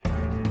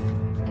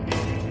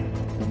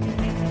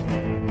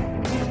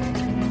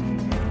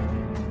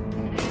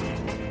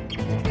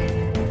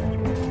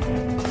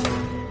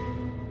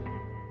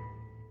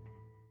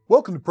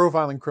Welcome to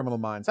Profiling Criminal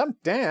Minds. I'm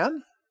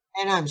Dan.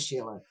 And I'm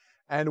Sheila.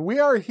 And we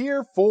are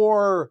here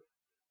for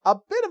a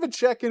bit of a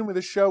check-in with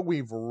a show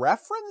we've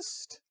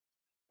referenced,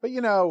 but,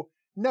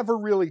 never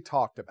really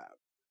talked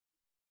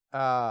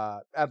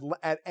about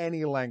at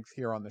any length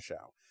here on the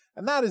show.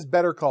 And that is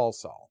Better Call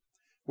Saul,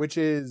 which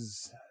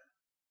is...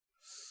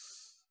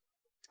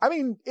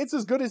 it's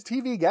as good as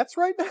TV gets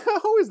right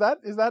now. Is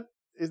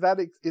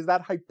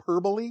that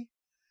hyperbole?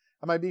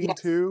 Am I being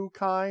too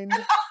kind?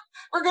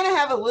 We're going to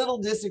have a little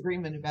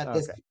disagreement about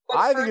this.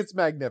 I think it's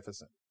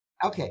magnificent.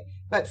 Okay,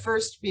 but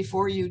first,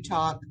 before you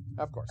talk,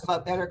 of course,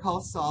 about Better Call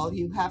Saul,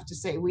 you have to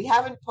say we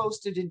haven't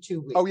posted in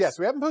 2 weeks. Oh yes,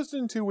 we haven't posted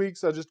in 2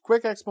 weeks. So just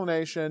quick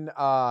explanation.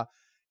 I've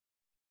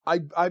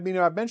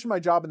mentioned my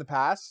job in the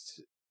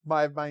past.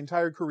 My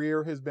entire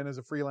career has been as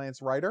a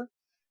freelance writer.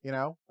 I'm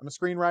a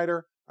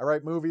screenwriter. I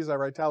write movies. I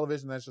write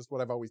television. That's just what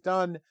I've always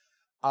done.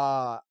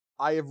 I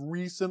have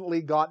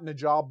recently gotten a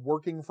job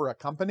working for a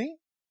company.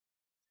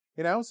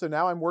 So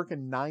now I'm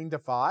working 9 to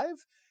 5,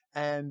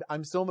 and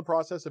I'm still in the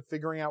process of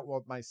figuring out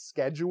what my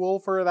schedule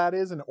for that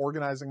is and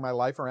organizing my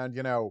life around,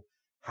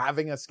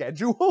 having a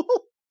schedule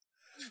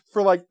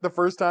for like the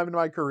first time in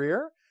my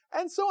career.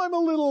 And so I'm a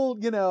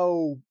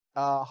little,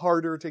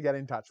 harder to get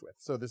in touch with.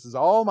 So this is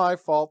all my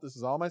fault. This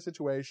is all my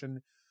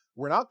situation.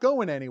 We're not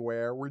going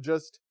anywhere. We're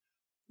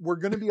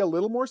going to be a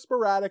little more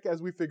sporadic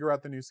as we figure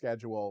out the new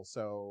schedule.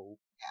 So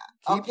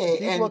keep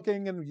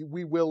looking, and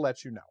we will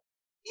let you know.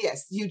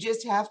 Yes, you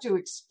just have to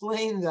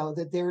explain, though,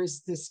 that there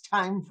is this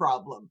time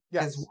problem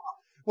as well.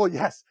 Well,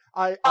 yes,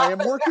 I am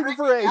working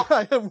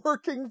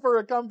for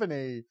a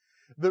company.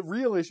 The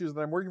real issue is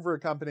that I'm working for a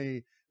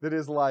company that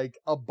is like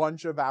a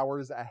bunch of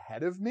hours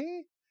ahead of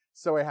me.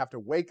 So I have to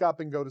wake up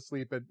and go to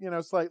sleep at,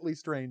 slightly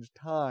strange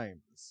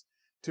times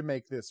to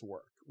make this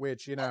work,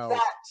 which,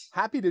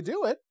 happy to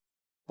do it,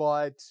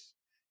 but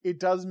it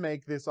does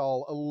make this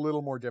all a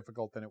little more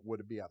difficult than it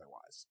would be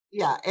otherwise.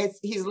 Yeah,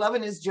 he's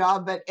loving his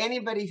job, but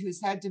anybody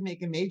who's had to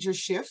make a major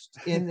shift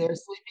in their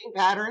sleeping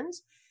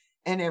patterns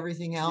and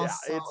everything else.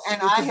 Yeah,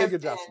 it's a big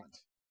adjustment.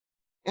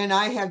 And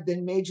I have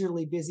been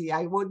majorly busy.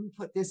 I wouldn't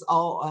put this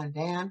all on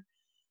Dan.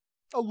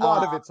 A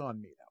lot of it's on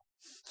me, though.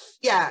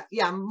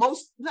 Yeah,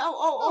 most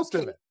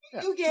of it.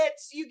 Yeah.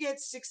 You get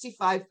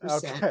 65%.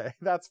 Okay,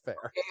 that's fair.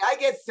 Okay, I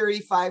get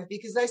 35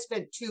 because I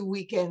spent 2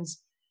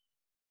 weekends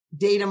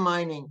data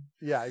mining.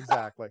 Yeah,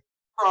 exactly.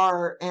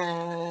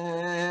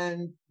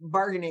 And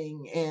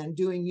bargaining and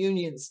doing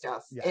union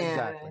stuff. Yeah,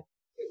 exactly.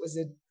 It was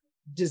a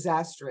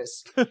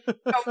disastrous. So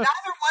neither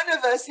one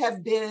of us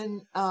have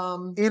been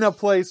in a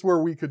place where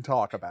we could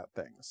talk about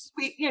things.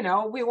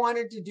 We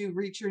wanted to do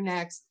Reacher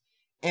next,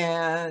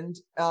 and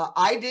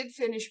I did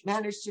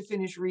manage to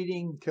finish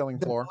reading Killing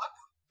Floor. Book.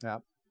 Yeah.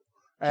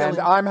 And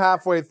I'm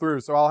halfway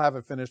through, so I'll have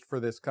it finished for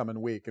this coming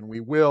week, and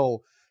we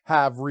will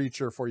have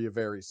Reacher for you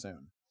very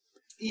soon.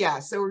 Yeah,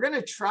 so we're going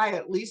to try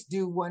at least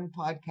do one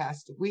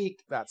podcast a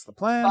week. That's the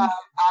plan.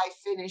 I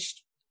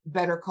finished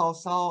Better Call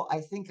Saul. I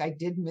think I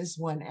did miss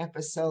one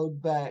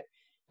episode, but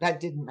that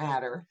didn't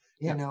matter.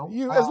 You know,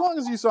 as long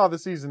as you saw the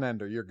season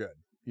ender, you're good.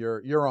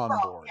 You're on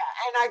board. Yeah,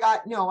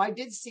 and I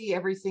did see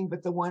everything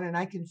but the one, and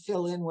I can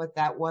fill in what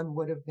that one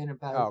would have been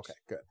about. Oh, okay,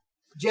 good.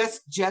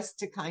 Just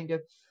to kind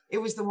of, it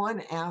was the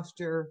one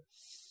after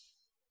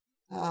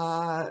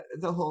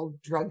the whole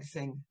drug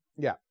thing.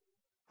 Yeah.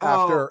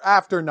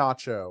 After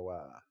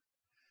Nacho,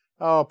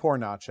 poor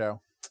Nacho.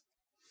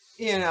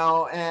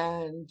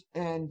 And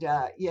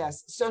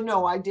yes. So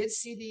no, I did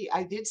see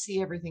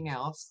everything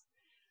else.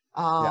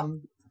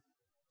 And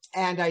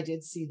I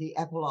did see the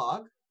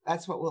epilogue.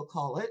 That's what we'll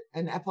call it,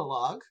 an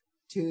epilogue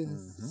to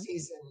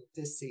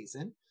this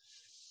season.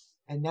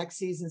 And next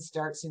season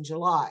starts in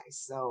July.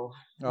 So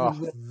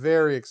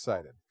very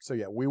excited. So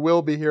yeah, we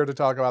will be here to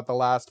talk about the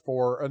last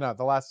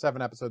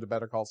 7 episodes of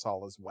Better Call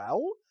Saul as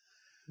well.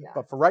 Yeah.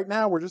 But for right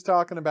now, we're just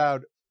talking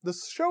about the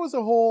show as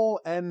a whole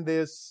and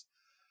this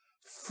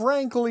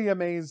frankly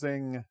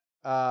amazing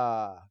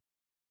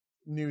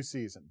new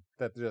season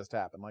that just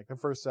happened, like the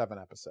first 7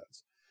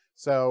 episodes.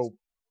 So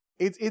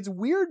it's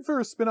weird for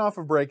a spinoff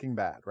of Breaking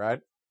Bad, right?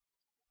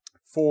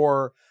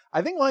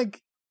 I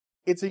think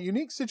it's a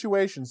unique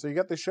situation. So you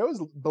got the show as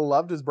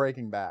beloved as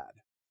Breaking Bad.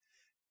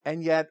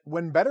 And yet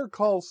when Better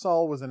Call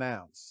Saul was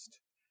announced,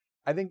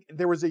 I think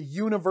there was a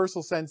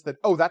universal sense that,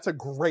 that's a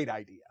great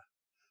idea.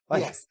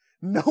 Yes.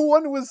 No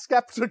one was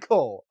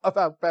skeptical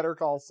about Better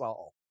Call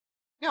Saul.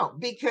 No,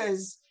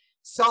 because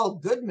Saul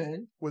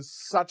Goodman was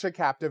such a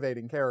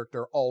captivating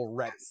character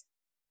already.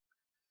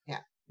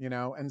 Yes.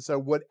 Yeah. And so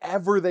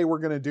whatever they were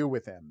going to do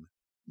with him,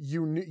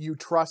 you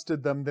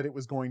trusted them that it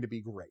was going to be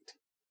great.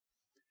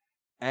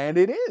 And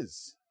it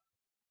is.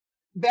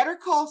 Better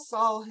Call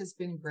Saul has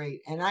been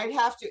great. And I'd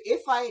have to,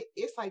 if I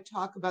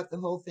talk about the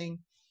whole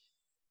thing,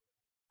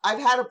 I've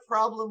had a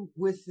problem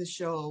with the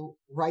show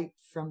right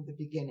from the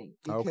beginning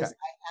because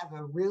I have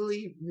a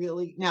really,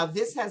 really, now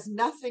this has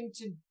nothing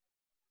to,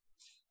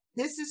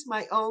 this is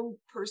my own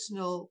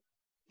personal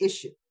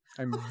issue.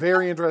 I'm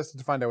very interested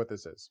to find out what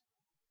this is.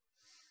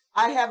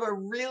 I have a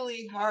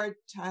really hard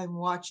time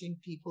watching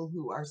people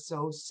who are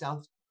so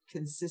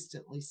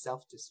consistently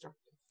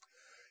self-destructive.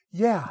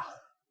 Yeah.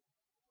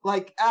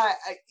 Like,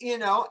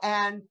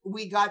 and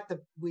we got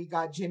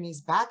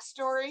Jimmy's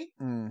backstory.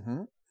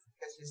 Mm-hmm.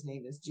 Because his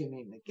name is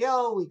Jimmy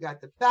McGill. We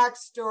got the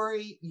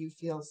backstory. You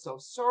feel so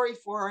sorry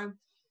for him.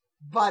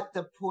 But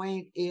the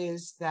point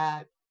is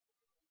that,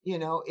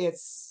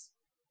 it's,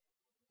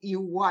 you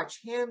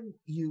watch him,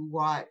 you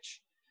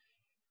watch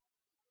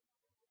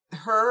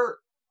her.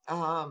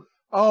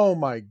 Oh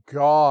my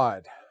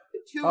God. The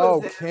two Oh,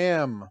 of them,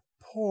 Kim.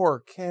 Poor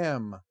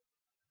Kim.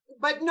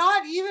 but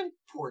not even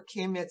poor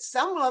Kim. It's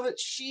some of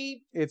it.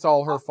 It's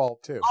all her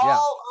fault too. All Yeah.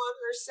 on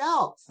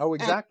herself. Oh,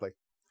 exactly.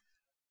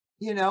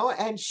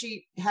 And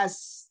she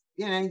has,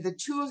 the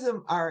two of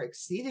them are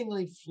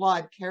exceedingly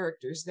flawed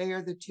characters. They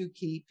are the two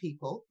key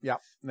people. Yeah,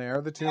 they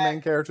are the two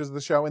main characters of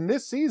the show. And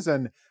this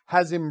season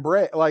has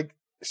embraced, like,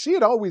 she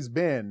had always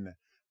been,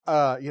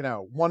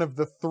 one of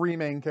the three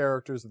main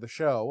characters of the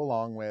show,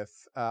 along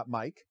with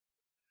Mike,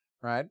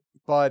 right?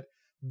 But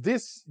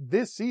this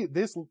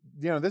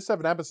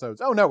 7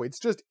 episodes, oh no, it's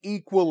just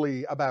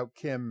equally about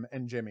Kim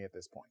and Jimmy at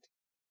this point.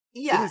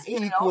 Yeah, it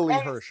is equally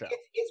her show.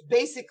 It's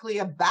basically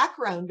a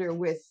backgrounder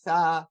with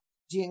Giancarlo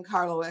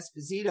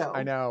Esposito.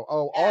 I know.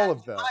 Oh, all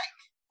of them. Mike.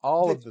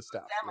 All of the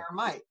stuff. Them are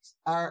Mike,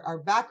 are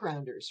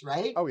backgrounders,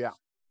 right? Oh yeah.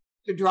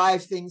 To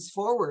drive things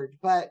forward,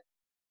 but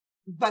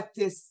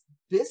this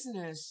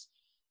business,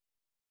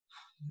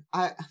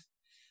 I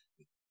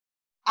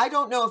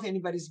don't know if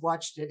anybody's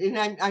watched it,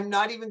 and I'm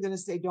not even going to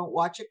say don't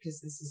watch it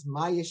because this is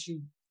my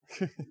issue.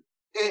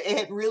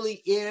 It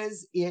really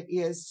is. It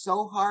is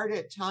so hard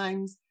at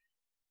times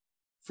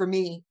for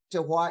me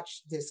to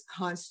watch this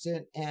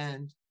constant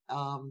and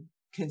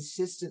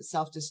consistent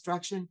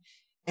self-destruction,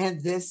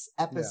 and this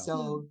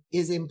episode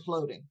is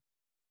imploding.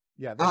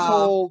 Yeah,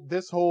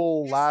 this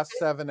whole last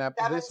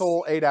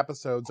 8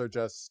 episodes are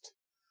just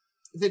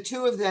the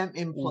two of them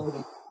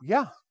imploding.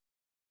 Yeah.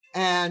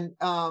 And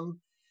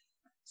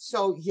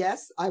so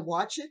yes, I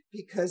watch it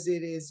because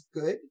it is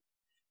good.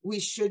 We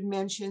should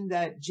mention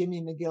that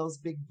Jimmy McGill's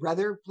big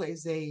brother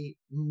plays a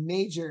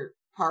major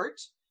part.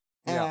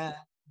 Yeah.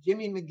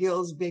 Jimmy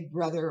McGill's big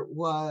brother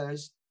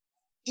was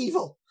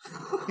evil.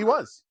 He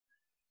was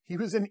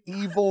an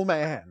evil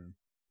man.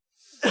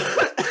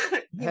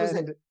 He was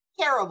a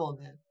terrible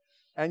man.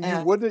 And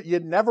you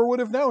never would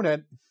have known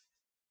it.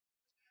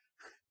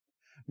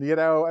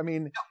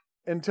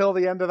 Until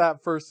the end of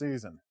that first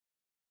season.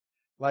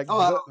 Like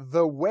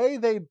the way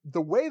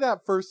that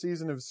first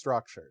season is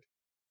structured,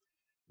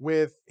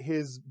 with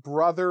his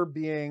brother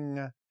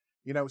being,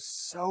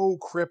 so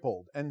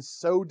crippled and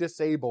so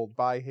disabled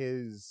by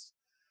his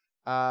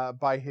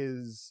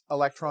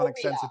electronic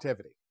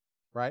sensitivity,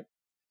 right?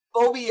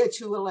 Phobia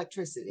to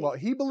electricity. Well,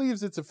 he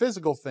believes it's a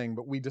physical thing,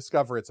 but we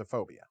discover it's a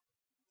phobia.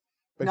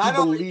 But Not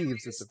he only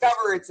believes it's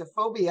a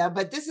phobia,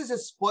 but this is a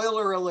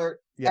spoiler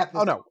alert. Yeah. Episode.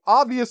 Oh no.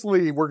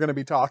 Obviously, we're going to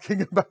be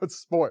talking about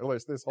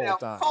spoilers this whole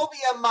time.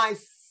 Phobia, my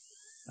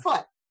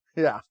foot.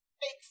 Yeah.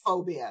 Fake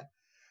phobia.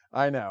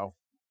 I know.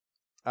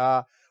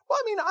 I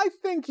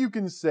think you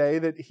can say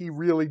that he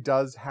really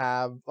does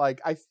have,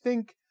 I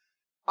think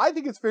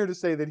it's fair to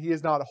say that he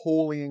is not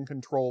wholly in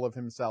control of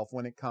himself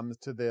when it comes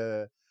to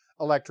the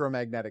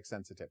electromagnetic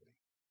sensitivity.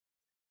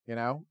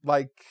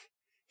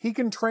 He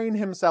can train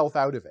himself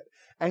out of it.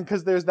 And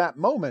because there's that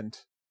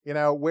moment,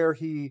 where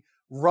he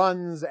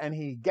runs and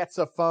he gets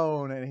a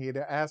phone and he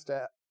has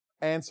to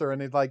answer,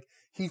 and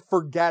he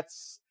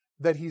forgets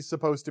that he's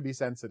supposed to be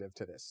sensitive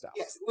to this stuff.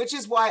 Yes, which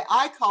is why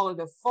I call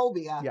it a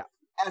phobia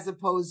as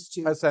opposed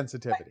to a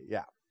sensitivity.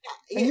 Yeah.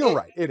 And you're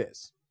right. It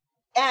is.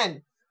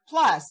 And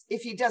plus,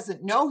 if he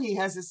doesn't know he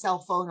has a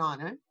cell phone on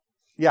him,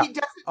 he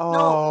doesn't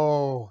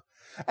know.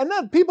 And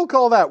that people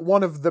call that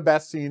one of the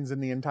best scenes in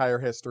the entire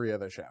history of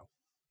the show.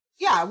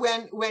 Yeah,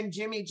 when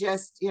Jimmy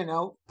just,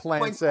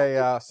 plants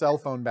a cell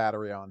phone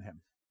battery on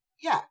him.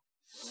 Yeah.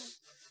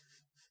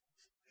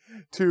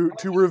 To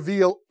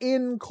reveal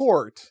in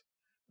court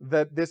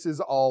that this is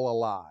all a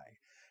lie.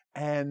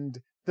 And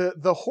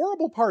the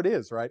horrible part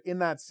is, right, in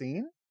that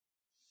scene,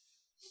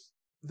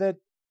 that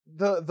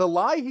the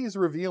lie he's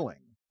revealing,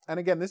 and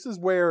again, this is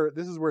where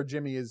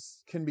Jimmy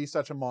can be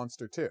such a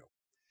monster too.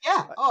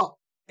 Yeah.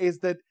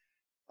 Is that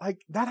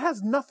that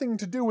has nothing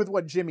to do with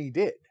what Jimmy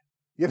did.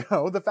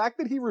 The fact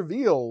that he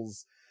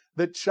reveals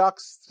that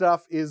Chuck's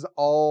stuff is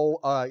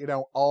all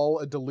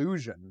a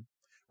delusion,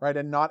 right,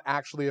 and not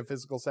actually a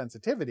physical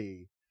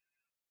sensitivity.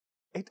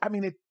 It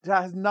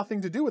has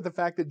nothing to do with the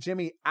fact that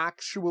Jimmy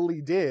actually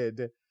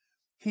did.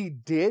 He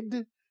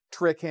did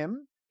trick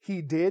him.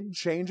 He did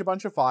change a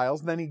bunch of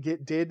files, and then he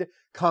did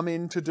come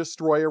in to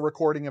destroy a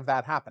recording of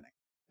that happening.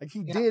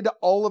 He did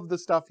all of the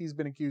stuff he's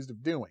been accused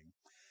of doing.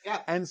 Yeah.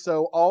 And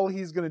so all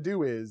he's going to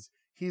do is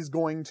he's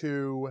going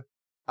to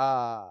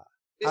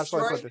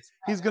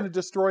he's going to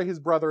destroy his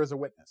brother as a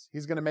witness.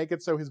 He's going to make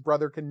it so his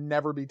brother can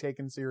never be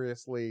taken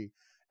seriously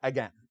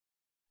again.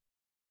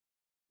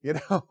 It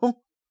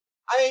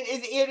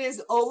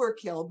is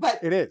overkill, but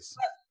it is.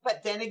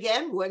 But then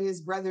again, what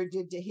his brother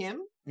did to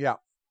him, yeah,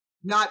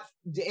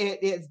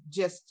 it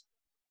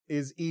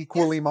is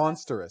equally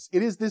monstrous.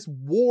 It is this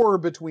war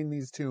between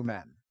these two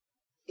men.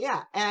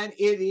 Yeah, and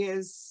it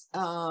is,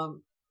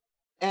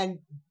 and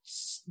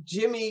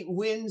Jimmy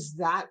wins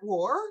that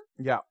war.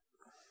 Yeah.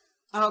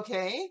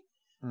 Okay.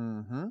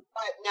 Mm-hmm.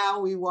 But now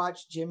we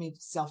watch Jimmy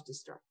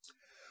self-destruct.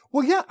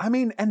 Well, yeah, I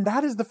mean, and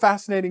that is the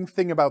fascinating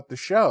thing about the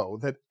show,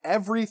 that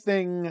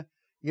everything,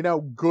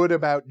 good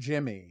about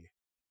Jimmy,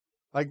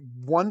 like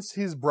once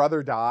his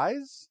brother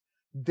dies,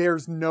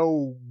 there's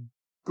no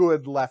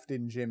good left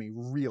in Jimmy,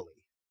 really.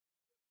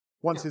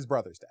 Once his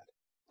brother's dead.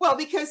 Well,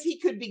 because he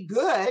could be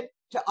good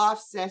to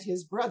offset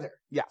his brother.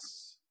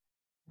 Yes.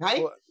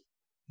 Right? Well,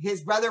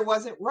 his brother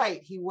wasn't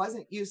right. He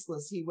wasn't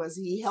useless.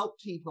 He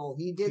helped people.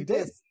 He did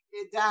this,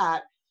 he did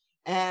that.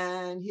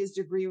 And his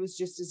degree was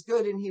just as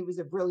good. And he was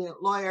a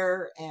brilliant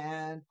lawyer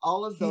and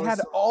all of those. He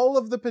had all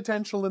of the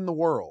potential in the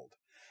world.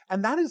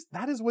 And that is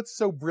what's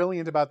so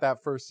brilliant about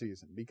that first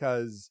season,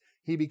 because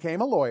he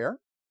became a lawyer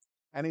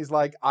and he's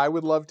like, I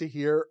would love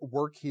to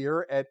work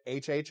here at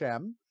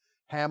HHM,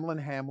 Hamlin,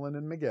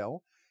 and McGill.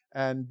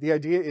 And the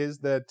idea is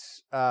that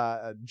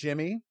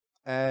Jimmy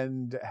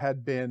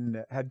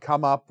had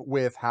come up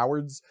with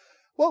Howard's.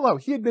 Well, no,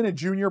 he had been a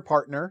junior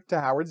partner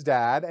to Howard's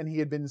dad, and he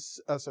had been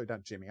sorry,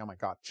 not Jimmy. Oh my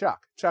God,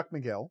 Chuck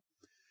McGill,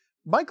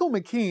 Michael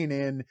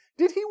McKean.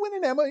 Did he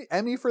win an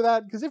Emmy for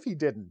that? Because if he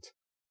didn't,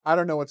 I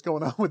don't know what's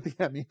going on with the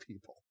Emmy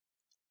people.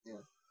 Yeah.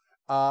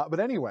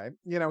 But anyway,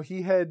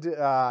 he had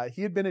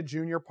been a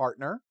junior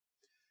partner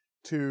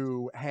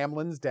to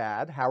Hamlin's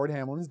dad, Howard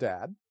Hamlin's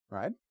dad,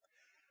 right?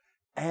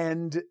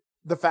 And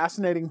the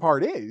fascinating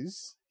part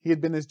is, he had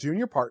been his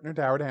junior partner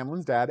to Howard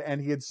Hamlin's dad,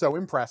 and he had so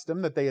impressed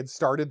him that they had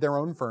started their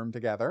own firm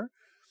together.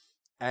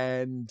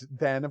 And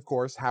then, of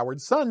course,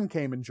 Howard's son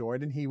came and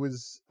joined, and he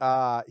was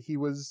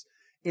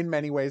in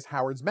many ways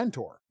Howard's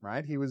mentor,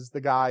 right? He was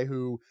the guy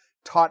who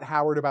taught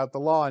Howard about the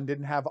law and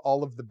didn't have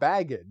all of the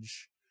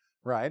baggage,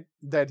 right,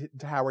 that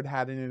Howard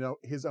had in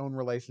his own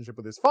relationship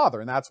with his father.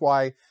 And that's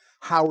why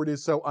Howard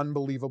is so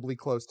unbelievably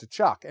close to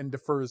Chuck and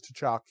defers to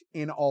Chuck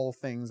in all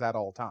things at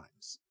all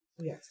times.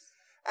 Yes.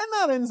 And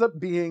that ends up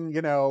being,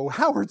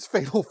 Howard's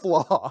fatal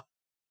flaw.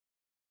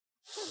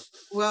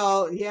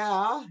 Well,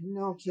 yeah,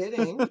 no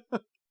kidding.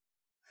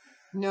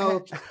 No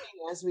kidding,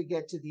 as we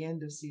get to the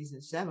end of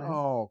season 7.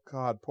 Oh,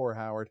 God, poor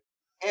Howard.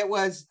 It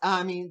was,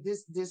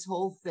 this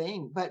whole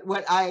thing. But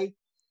what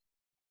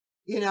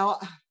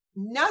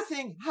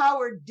nothing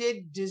Howard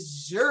did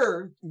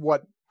deserve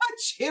what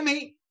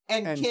Jimmy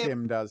and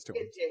Kim does to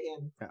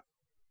him. Yeah.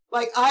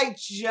 Like,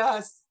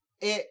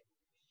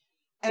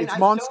 it's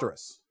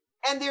monstrous.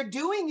 And they're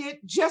doing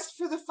it just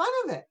for the fun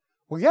of it.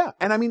 Well, yeah.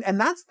 And and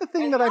that's the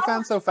thing that I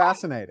found so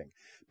fascinating,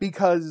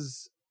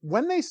 because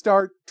when they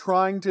start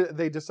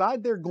they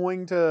decide they're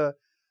going to,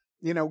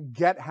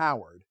 get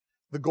Howard.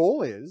 The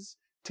goal is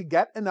to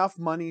get enough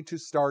money to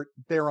start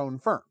their own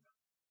firm.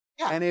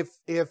 Yeah. And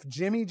if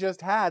Jimmy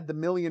just had the $1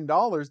 million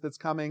that's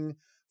coming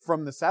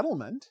from the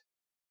settlement,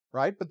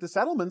 right? But the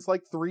settlement's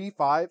like 3,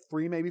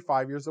 maybe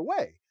 5 years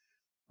away,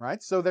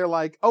 right? So they're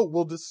like, oh,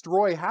 we'll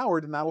destroy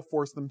Howard and that'll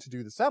force them to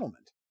do the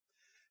settlement.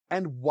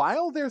 And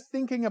while they're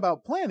thinking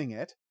about planning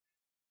it,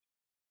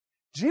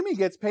 Jimmy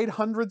gets paid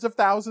hundreds of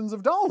thousands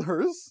of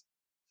dollars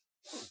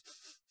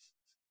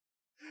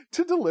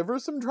to deliver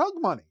some drug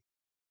money.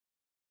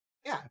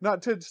 Yeah.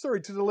 To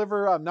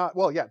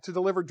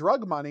deliver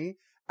drug money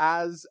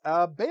as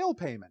a bail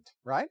payment,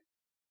 right?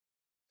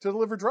 To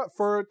deliver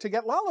to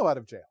get Lalo out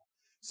of jail.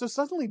 So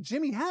suddenly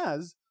Jimmy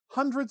has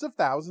hundreds of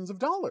thousands of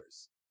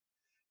dollars.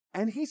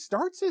 And he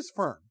starts his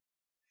firm.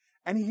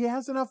 And he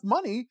has enough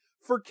money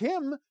for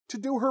Kim to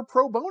do her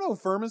pro bono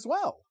firm as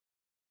well.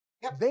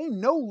 Yep. They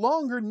no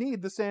longer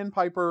need the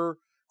Sandpiper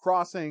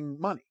Crossing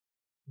money.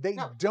 They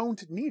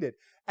don't need it.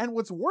 And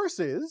what's worse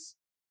is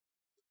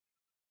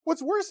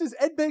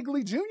Ed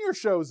Begley Jr.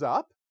 shows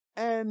up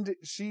and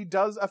she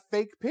does a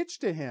fake pitch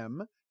to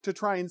him to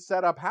try and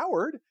set up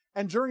Howard.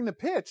 And during the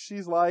pitch,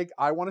 she's like,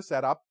 I want to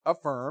set up a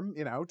firm,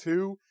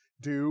 to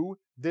do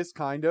this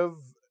kind of,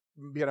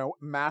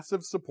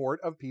 massive support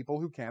of people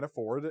who can't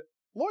afford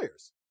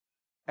lawyers.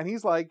 And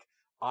he's like,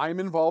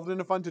 I'm involved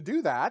in a fund to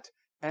do that.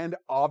 And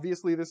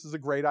obviously this is a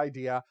great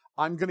idea.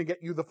 I'm going to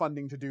get you the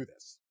funding to do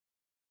this.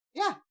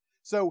 Yeah.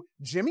 So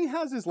Jimmy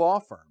has his law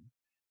firm.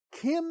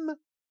 Kim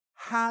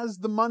has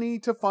the money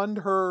to fund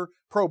her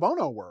pro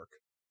bono work,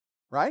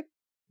 right?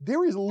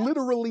 There is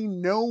literally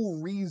no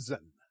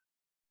reason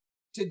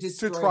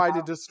to try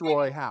to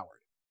destroy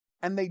Howard.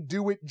 And they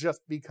do it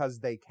just because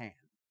they can.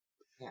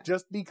 Yeah.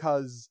 Just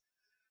because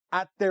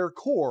at their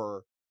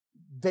core,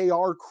 they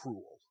are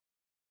cruel.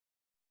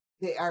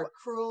 They are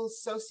cruel,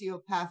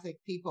 sociopathic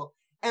people.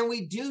 And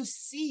we do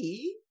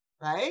see,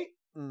 right?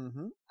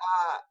 Mm-hmm.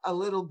 A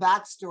little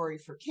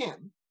backstory for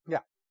Kim.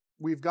 Yeah.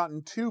 We've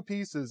gotten 2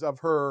 pieces of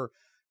her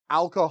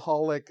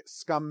alcoholic,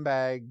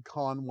 scumbag,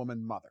 con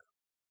woman mother.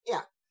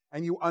 Yeah.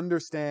 And you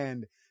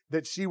understand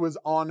that she was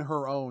on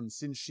her own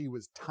since she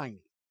was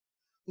tiny.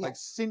 Yeah. Like,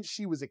 since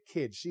she was a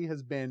kid, she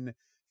has been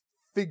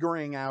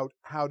figuring out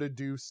how to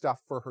do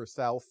stuff for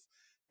herself.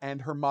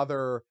 And her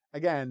mother,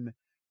 again,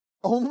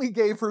 only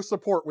gave her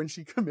support when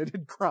she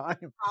committed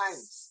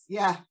crimes.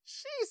 Yeah.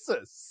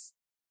 Jesus.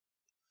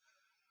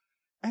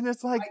 And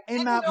it's like, I in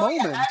didn't that know you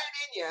moment, had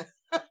it in you.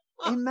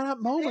 in that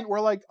moment,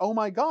 we're like, oh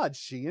my God,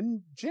 she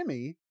and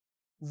Jimmy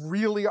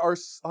really are,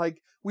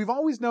 like, we've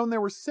always known they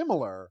were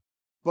similar,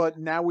 but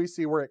now we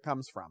see where it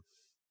comes from.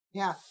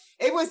 Yeah.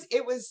 It was,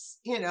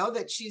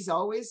 that she's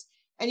always,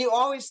 and you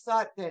always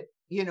thought that,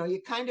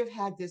 you kind of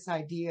had this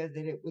idea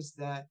that it was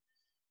the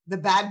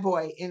bad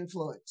boy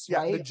influence,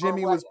 right? That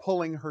Jimmy was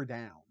pulling her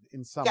down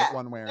in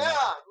one way or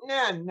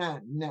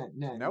another.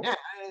 No.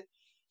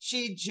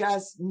 She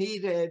just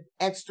needed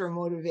extra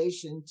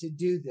motivation to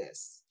do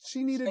this.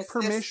 She needed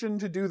permission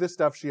to do the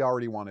stuff she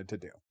already wanted to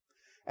do.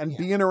 And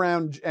being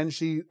around,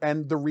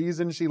 and the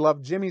reason she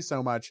loved Jimmy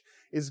so much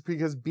is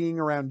because being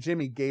around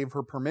Jimmy gave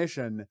her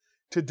permission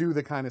to do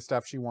the kind of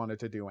stuff she wanted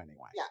to do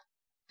anyway. Yeah,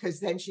 because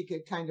then she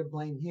could kind of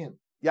blame him.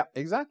 Yeah,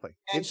 exactly.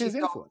 And it's his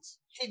influence.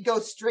 She'd go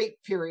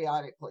straight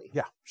periodically.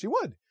 Yeah, she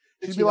would.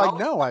 She'd be like,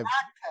 no,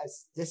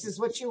 because this is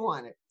what you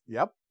wanted.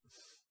 Yep.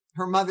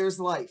 Her mother's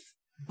life.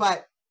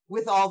 But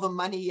with all the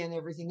money and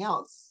everything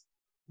else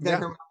that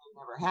her mother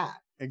never had.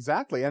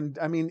 Exactly. And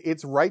I mean,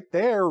 it's right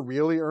there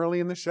really early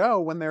in the show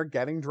when they're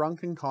getting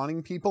drunk and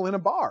conning people in a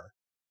bar.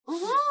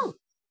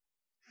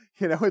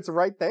 Mm-hmm. It's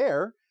right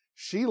there.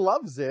 She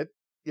loves it.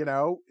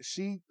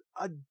 She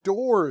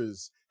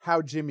adores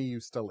how Jimmy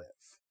used to live,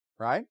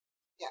 right?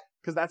 Yeah.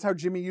 Because that's how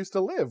Jimmy used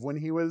to live when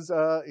he was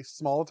a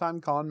small-time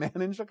con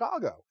man in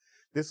Chicago.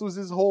 This was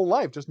his whole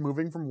life, just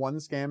moving from one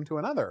scam to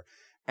another.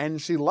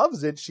 And she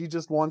loves it. She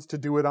just wants to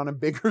do it on a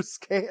bigger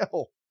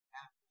scale.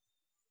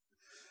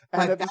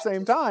 And at the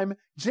same time,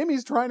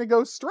 Jimmy's trying to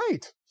go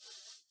straight.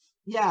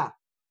 Yeah.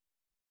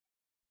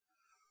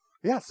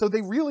 Yeah, so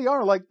they really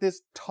are like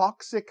this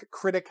toxic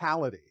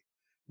criticality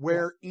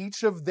where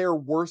each of their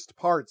worst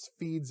parts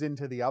feeds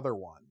into the other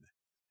one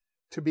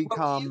to become...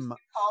 What we used to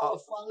call a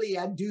folie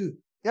à deux.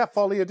 Yeah,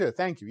 folie à deux.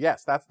 Thank you.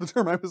 Yes, that's the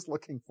term I was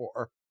looking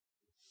for.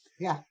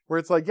 Yeah. Where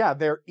it's like,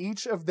 they're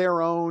each of their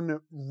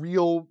own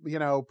real,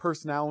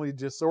 personality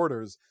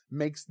disorders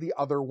makes the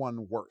other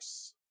one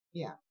worse.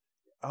 Yeah.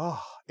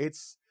 Oh,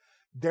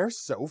 they're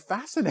so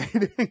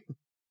fascinating.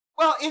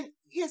 Well, in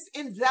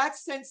that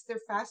sense,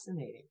 they're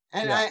fascinating.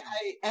 And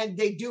and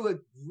they do a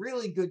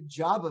really good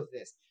job of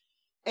this.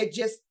 It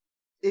just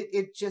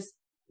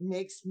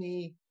makes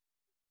me,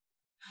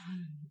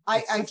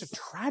 it's such a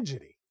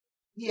tragedy.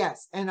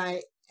 Yes. And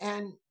I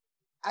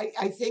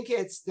think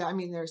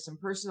there's some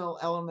personal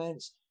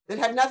elements that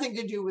have nothing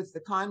to do with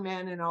the con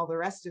man and all the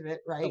rest of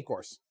it, right? Of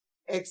course.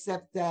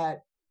 Except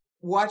that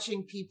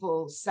watching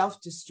people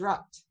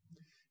self-destruct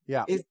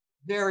is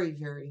very,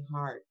 very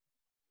hard.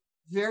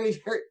 Very,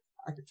 very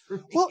hard for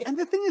me. Well, and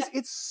the thing is,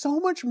 it's so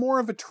much more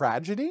of a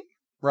tragedy,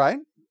 right?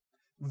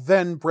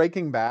 Than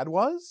Breaking Bad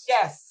was.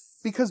 Yes.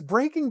 Because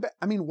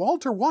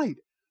Walter White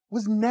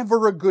was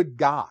never a good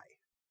guy.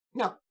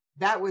 No,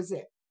 that was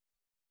it.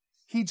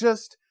 He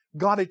just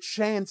got a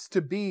chance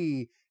to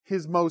be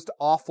his most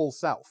awful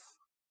self.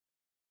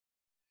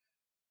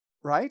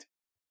 Right?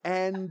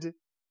 And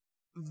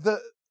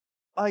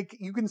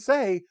you can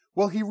say,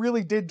 well, he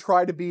really did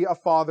try to be a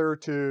father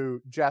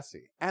to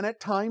Jesse. And at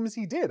times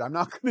he did. I'm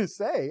not going to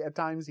say at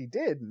times he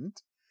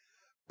didn't.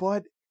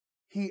 But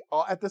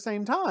at the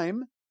same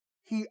time,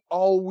 he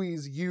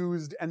always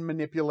used and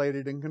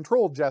manipulated and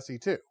controlled Jesse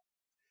too.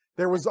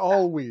 There was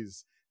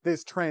always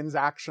this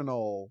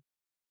transactional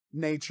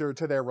nature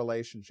to their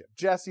relationship.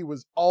 Jesse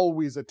was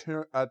always a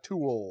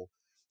tool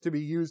to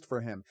be used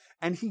for him.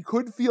 And he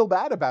could feel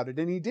bad about it.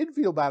 And he did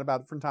feel bad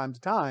about it from time to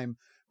time.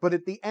 But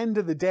at the end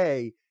of the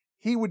day,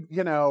 he would,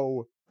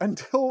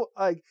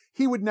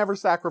 he would never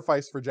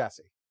sacrifice for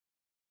Jesse.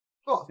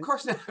 Well, of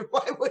course not.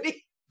 Why would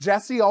he?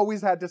 Jesse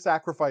always had to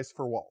sacrifice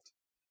for Walt.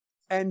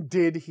 And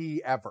did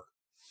he ever?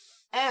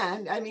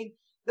 And,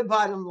 the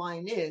bottom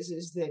line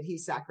is that he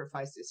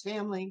sacrificed his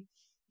family.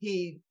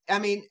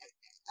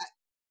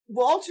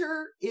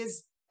 Walter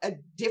is a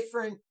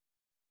different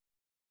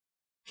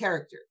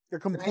character. A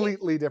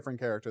completely different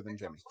character than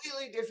Jimmy.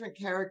 Completely different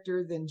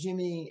character than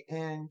Jimmy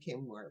and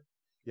Kim were.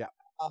 Yeah.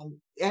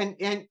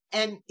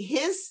 And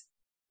his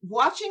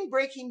watching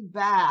Breaking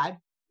Bad,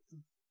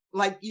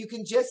 you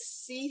can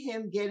just see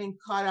him getting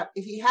caught up.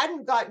 If he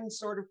hadn't gotten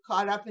sort of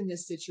caught up in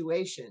his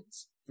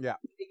situations, he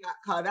got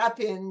caught up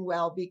in,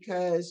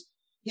 because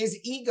his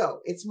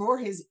ego, it's more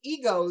his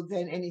ego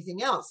than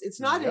anything else. It's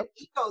not an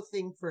ego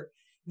thing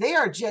they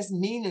are just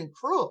mean and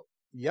cruel.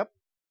 Yep.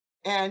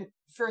 And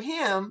for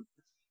him,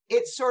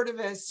 it's sort of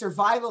a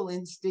survival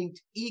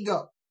instinct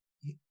ego.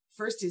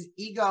 First, his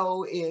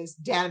ego is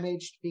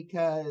damaged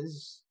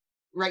because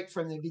right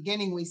from the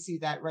beginning, we see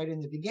that right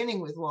in the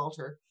beginning with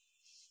Walter.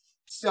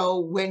 So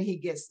when he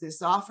gets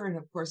this offer, and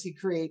of course he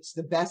creates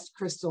the best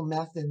crystal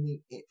meth in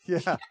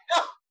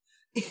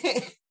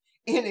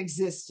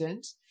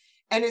existence.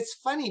 And it's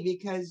funny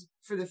because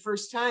for the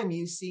first time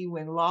you see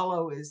when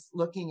Lalo is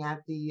looking at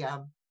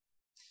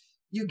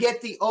you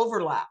get the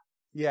overlap.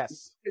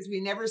 Yes. Because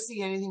we never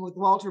see anything with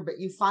Walter, but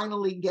you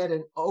finally get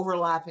an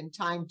overlap in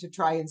time to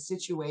try and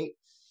situate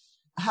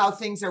how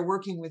things are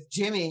working with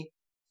Jimmy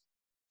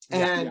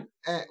Yeah.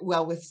 and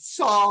with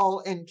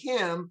Saul and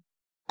Kim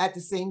at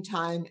the same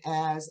time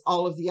as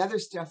all of the other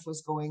stuff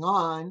was going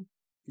on.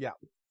 Yeah.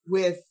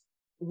 With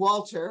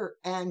Walter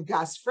and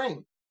Gus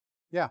Fring.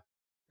 Yeah.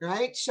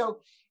 Right.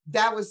 So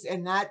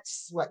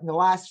that's what in the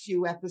last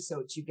few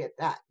episodes you get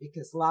that,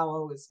 because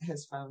Lalo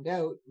has found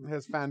out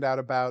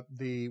about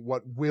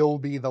what will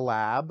be the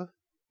lab,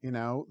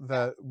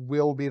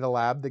 will be the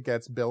lab that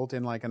gets built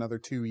in like another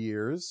 2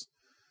 years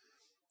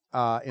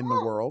in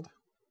the world.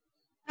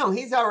 No,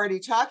 he's already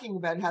talking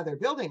about how they're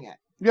building it.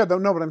 Yeah,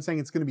 no, but I'm saying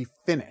it's going to be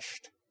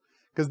finished.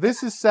 Because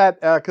this is set,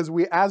 because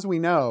as we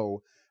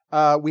know,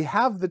 we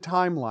have the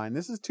timeline.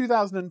 This is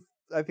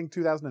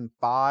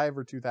 2005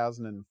 or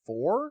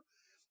 2004.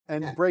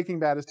 And Breaking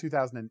Bad is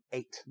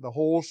 2008. The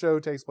whole show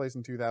takes place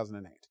in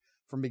 2008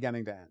 from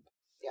beginning to end.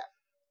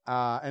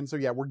 Yeah. And so,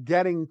 we're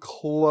getting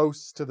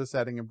close to the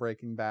setting of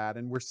Breaking Bad,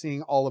 and we're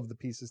seeing all of the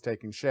pieces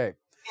taking shape.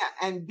 Yeah,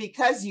 and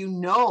because you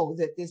know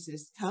that this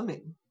is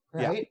coming,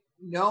 right? Yeah.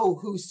 You know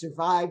who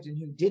survived and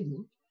who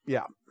didn't.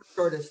 Yeah.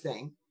 Sort of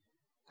thing.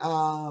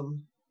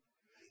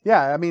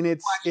 Yeah, I mean,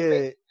 it's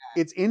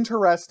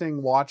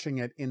interesting watching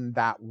it in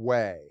that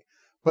way.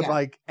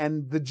 But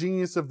and the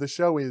genius of the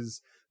show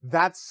is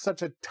that's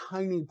such a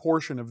tiny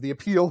portion of the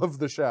appeal of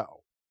the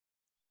show.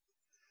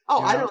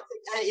 Oh, I don't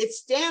think it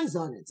stands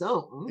on its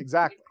own.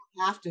 Exactly. You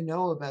don't have to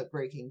know about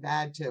Breaking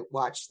Bad to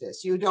watch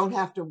this. You don't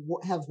have to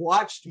have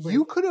watched.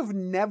 You could have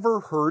never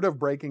heard of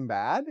Breaking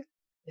Bad.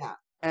 Yeah.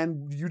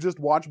 And you just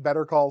watch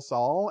Better Call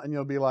Saul, and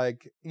you'll be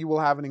like, you will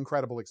have an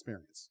incredible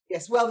experience.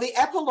 Yes. Well, the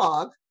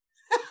epilogue.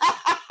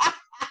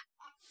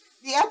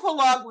 The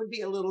epilogue would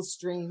be a little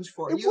strange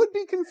for you. It would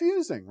be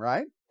confusing,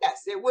 right?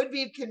 Yes, it would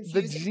be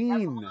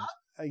confusing.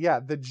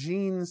 The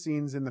Gene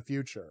scenes in the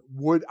future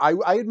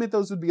I admit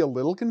those would be a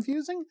little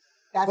confusing.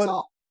 That's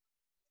all.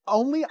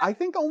 I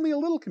think only a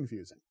little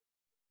confusing.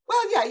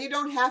 Well, yeah, you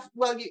don't have.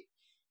 Well,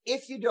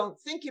 if you don't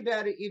think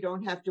about it, you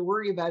don't have to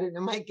worry about it. And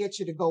it might get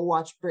you to go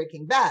watch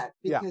Breaking Bad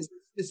because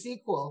it's the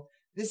sequel.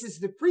 This is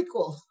the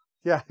prequel.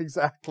 Yeah,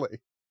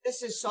 exactly.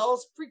 This is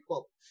Saul's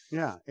prequel.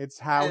 Yeah, it's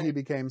how he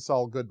became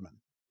Saul Goodman.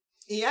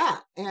 Yeah,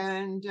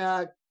 and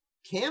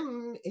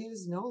Kim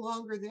is no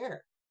longer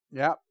there.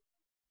 Yeah,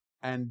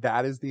 and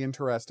that is the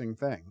interesting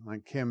thing.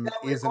 Like Kim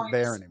isn't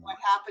there anymore. What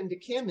happened to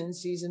Kim in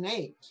season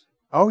 8?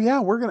 Oh yeah,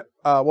 we're gonna.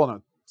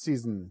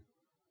 Season.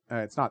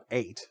 It's not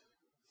 8.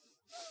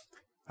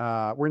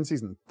 We're in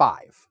season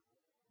 5.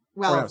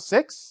 Well,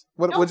 6.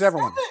 Whichever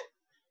 7. one.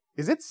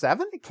 Is it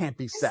 7? It can't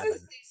be 7.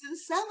 This is season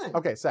 7.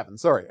 Okay, 7.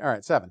 Sorry. All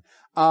right, 7.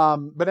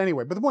 But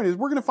anyway, the point is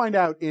we're going to find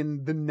out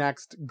in the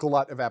next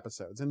glut of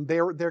episodes. And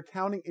they're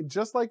counting,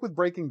 just like with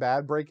Breaking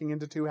Bad breaking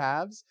into 2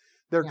 halves,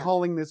 they're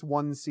calling this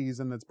one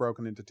season that's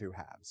broken into 2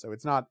 halves. So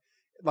it's not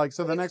like,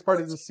 so the next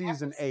part isn't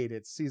season 8,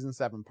 it's season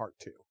 7 part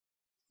 2.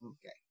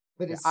 Okay.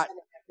 But it's 7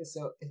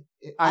 episodes.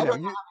 I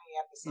don't know how many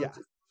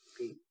episodes.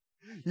 Yeah.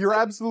 You're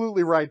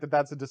absolutely right that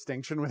that's a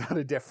distinction without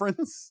a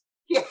difference.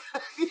 Yeah.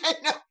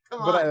 No,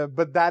 come on.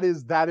 But that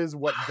is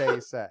what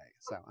they say.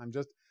 So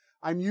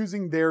I'm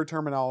using their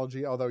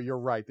terminology, although you're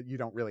right that you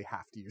don't really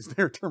have to use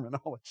their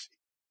terminology.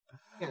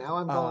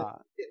 I'm going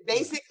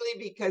basically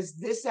because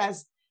this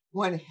has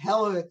one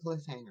hell of a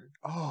cliffhanger.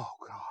 Oh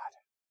God!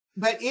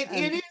 But it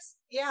is,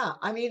 yeah.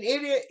 I mean,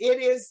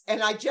 it is,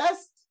 and I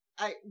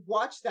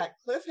watched that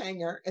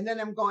cliffhanger, and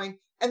then I'm going,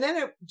 and then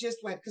it just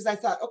went because I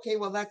thought, okay,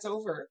 well that's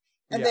over,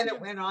 and then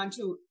it went on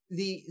to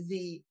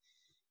the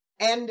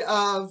end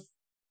of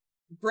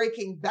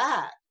Breaking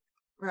Bad,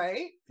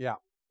 right? Yeah.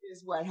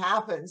 Is what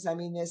happens. I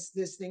mean,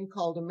 this thing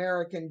called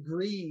American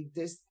Greed,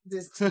 this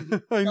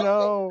I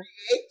know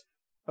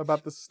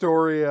about the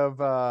story of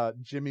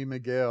Jimmy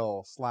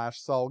McGill /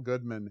 Saul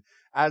Goodman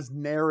as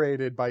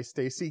narrated by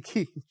Stacy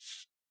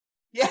Keach.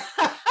 Yeah.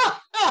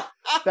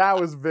 That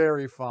was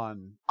very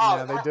fun. Oh,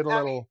 yeah, they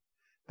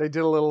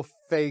did a little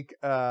fake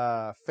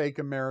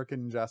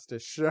American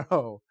Justice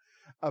show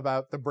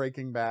about the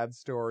Breaking Bad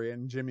story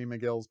and Jimmy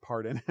McGill's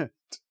part in it.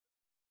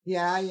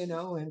 Yeah,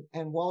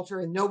 and Walter,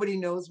 and nobody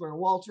knows where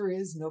Walter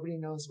is. Nobody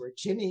knows where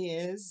Jimmy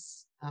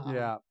is.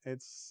 Yeah,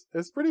 it's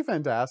pretty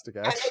fantastic,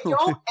 actually.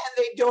 And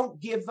they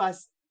don't give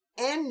us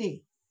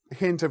any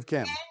hint of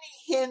Kim. Any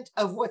hint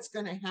of what's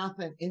going to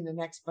happen in the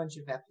next bunch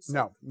of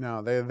episodes.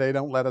 No, they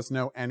don't let us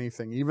know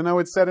anything. Even though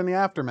it's set in the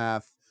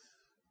aftermath,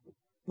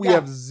 we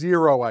have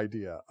zero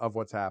idea of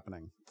what's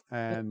happening.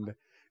 And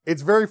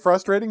it's very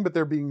frustrating, but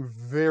they're being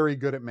very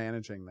good at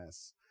managing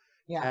this.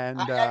 Yeah, and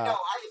I know.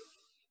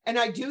 And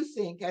I do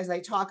think, as I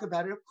talk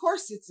about it, of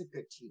course, it's a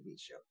good TV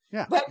show.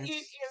 Yeah, but it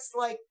is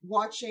like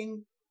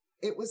watching.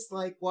 It was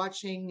like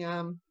watching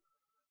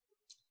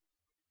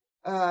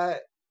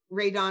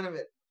Ray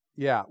Donovan.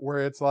 Yeah, where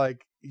it's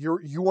like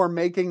you are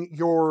making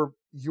your.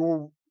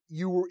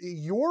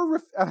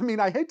 I mean,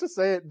 I hate to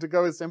say it to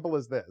go as simple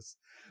as this,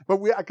 but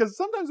because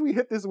sometimes we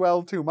hit this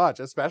well too much,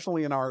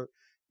 especially in our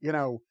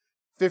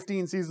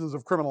 15 seasons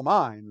of Criminal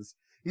Minds.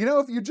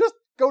 If you just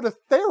go to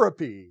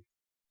therapy,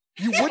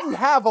 you wouldn't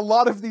have a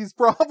lot of these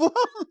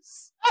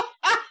problems.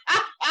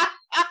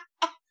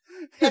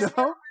 Yes,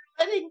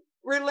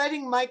 we're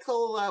letting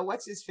Michael,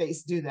 what's his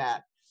face, do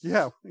that.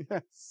 Yeah,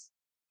 yes.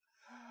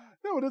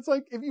 No, but it's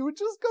like, if you would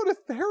just go to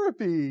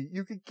therapy,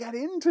 you could get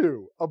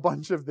into a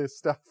bunch of this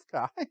stuff,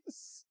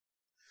 guys.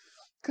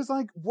 Because,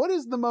 like, what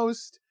is the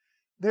most...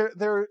 There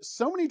are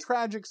so many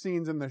tragic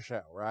scenes in the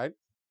show, right?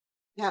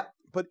 Yeah.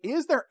 But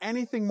is there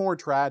anything more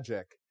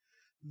tragic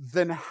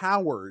than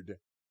Howard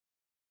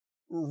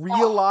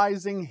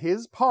realizing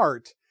his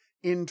part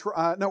in...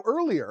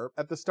 earlier,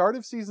 at the start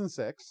of season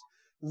 6,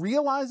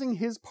 realizing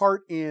his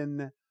part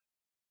in...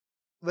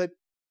 that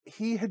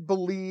he had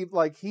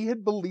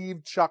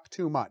believed Chuck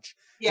too much.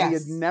 Yes. And he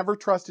had never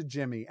trusted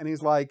Jimmy. And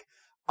he's like,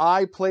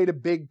 I played a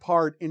big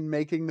part in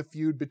making the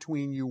feud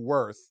between you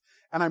worse.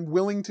 And I'm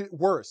willing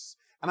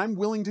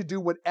to do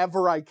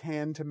whatever I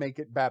can to make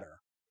it better.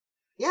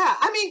 Yeah.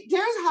 I mean,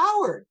 there's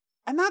Howard.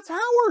 And that's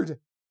Howard.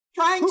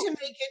 Trying to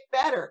make it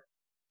better.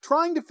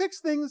 Trying to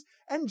fix things.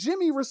 And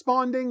Jimmy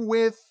responding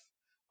with,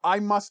 I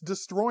must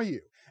destroy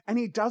you. And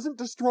he doesn't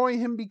destroy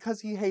him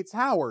because he hates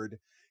Howard.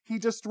 He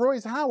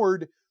destroys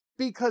Howard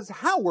because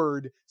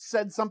Howard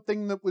said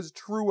something that was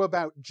true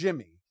about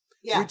Jimmy.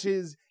 Yeah. Which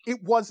is,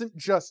 it wasn't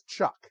just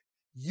Chuck.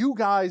 You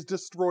guys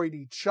destroyed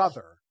each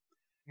other.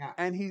 Yeah.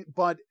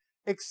 But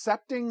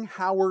accepting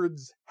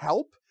Howard's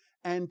help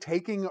and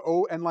taking,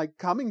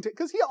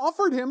 because he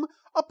offered him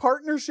a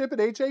partnership at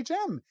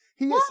HHM.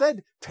 He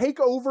said, take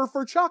over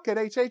for Chuck at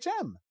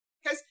HHM.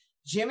 Because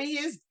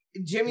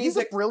Jimmy's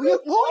a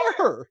brilliant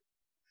lawyer.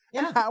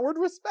 Yeah. And Howard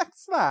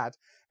respects that.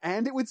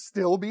 And it would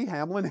still be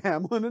Hamlin,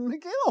 and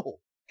McGill.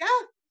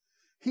 Yeah.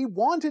 He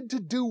wanted to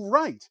do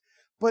right.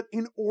 But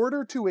in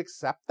order to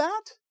accept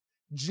that,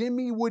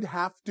 Jimmy would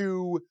have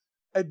to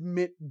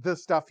admit the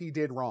stuff he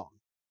did wrong.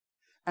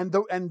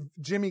 And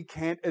Jimmy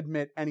can't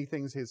admit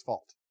anything's his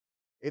fault.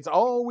 It's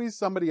always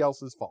somebody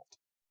else's fault.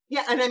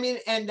 Yeah, and I mean,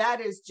 and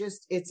that is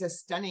just, it's a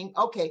stunning,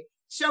 okay,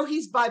 so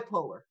he's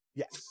bipolar.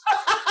 Yes.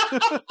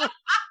 I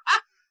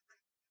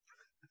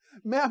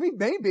mean,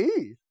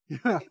 maybe. You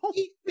know?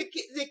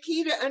 The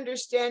key to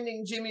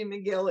understanding Jimmy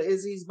McGill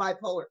is he's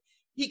bipolar.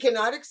 He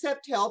cannot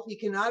accept help. He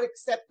cannot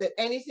accept that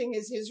anything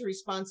is his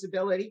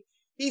responsibility.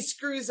 He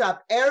screws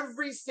up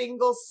every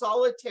single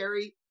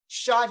solitary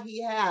shot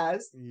he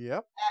has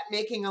at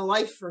making a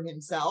life for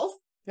himself.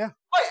 Yeah.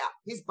 Oh yeah,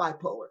 he's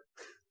bipolar.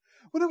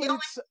 Well, no,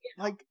 it's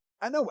like,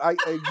 I know,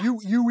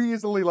 you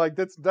easily, like,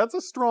 that's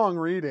a strong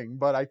reading,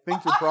 but I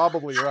think you're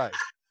probably right.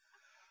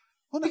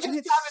 Well, we just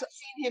haven't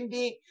seen him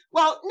being,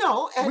 well,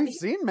 no. We've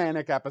seen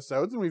manic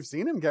episodes, and we've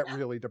seen him get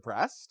really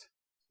depressed.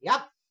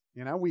 Yep.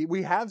 You know,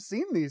 we have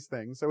seen these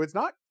things, so it's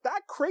not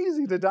that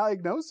crazy to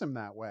diagnose him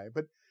that way.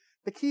 But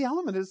the key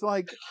element is,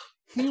 like,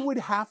 he would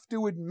have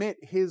to admit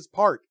his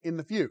part in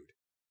the feud.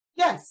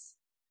 Yes.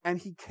 And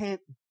he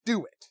can't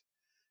do it.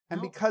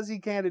 And because he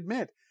can't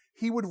admit,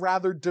 he would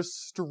rather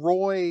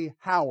destroy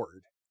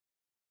Howard.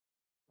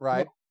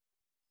 Right? No.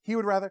 He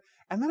would rather...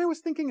 And then I was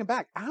thinking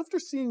back, after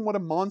seeing what a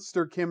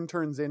monster Kim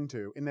turns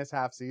into in this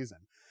half season,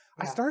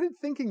 I started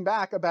thinking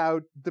back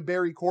about the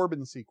Barry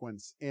Corbin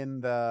sequence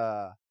in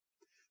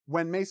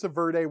when Mesa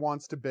Verde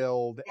wants to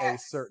build a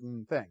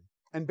certain thing.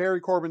 And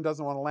Barry Corbin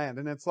doesn't want to land.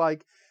 And it's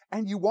like,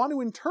 and you want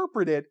to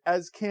interpret it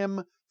as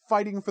Kim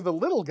fighting for the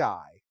little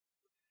guy.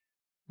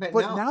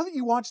 But now that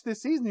you watch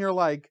this season, you're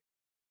like,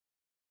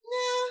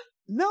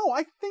 no,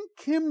 I think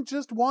Kim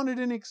just wanted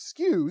an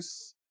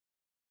excuse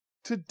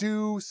to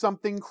do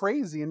something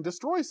crazy and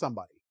destroy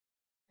somebody.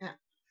 Yeah.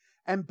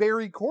 And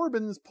Barry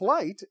Corbin's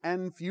plight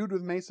and feud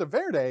with Mesa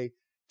Verde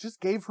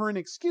just gave her an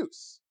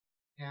excuse.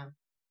 Yeah.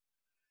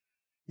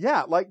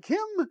 Yeah, like Kim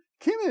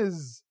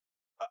is,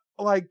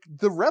 like,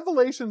 the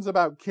revelations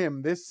about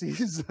Kim this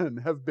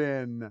season have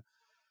been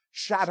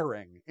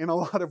shattering in a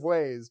lot of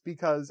ways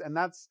and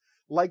that's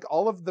like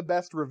all of the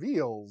best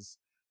reveals,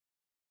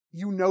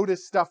 you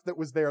notice stuff that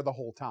was there the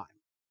whole time.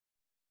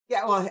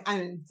 Yeah, well,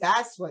 and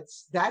that's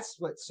what's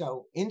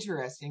so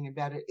interesting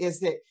about it is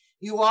that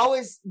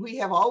we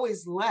have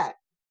always let,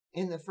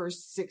 in the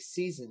first 6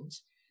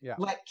 seasons,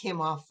 let Kim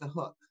off the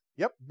hook.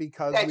 Yep,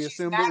 because we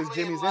assumed it was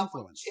Jimmy's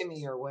influence.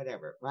 Jimmy or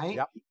whatever, right?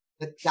 Yep.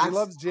 But she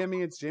loves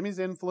Jimmy. It's Jimmy's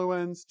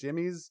influence.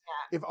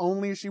 If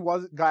only she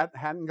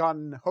hadn't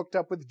gotten hooked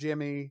up with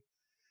Jimmy.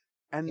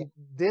 And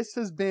this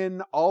has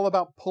been all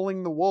about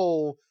pulling the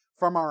wool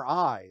from our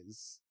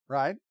eyes,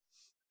 right?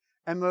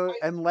 And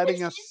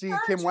letting us see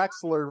Kim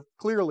Wexler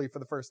clearly for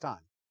the first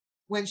time.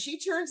 When she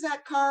turns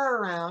that car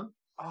around,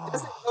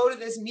 doesn't go to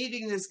this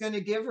meeting that's going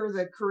to give her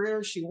the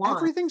career she wants.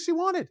 Everything she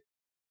wanted.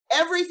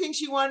 Everything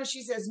she wanted.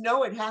 She says,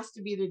 no, it has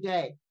to be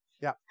today.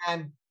 Yeah.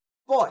 And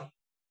boy.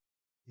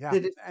 Yeah.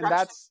 And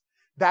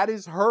that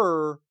is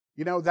her,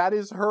 that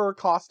is her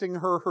costing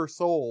her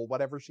soul,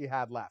 whatever she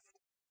had left.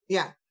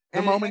 Yeah.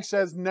 The moment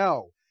says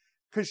no.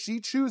 Because she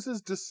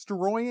chooses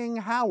destroying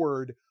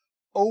Howard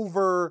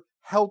over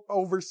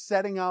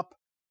setting up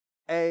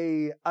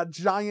a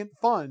giant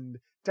fund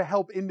to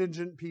help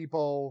indigent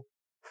people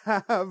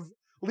have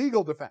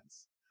legal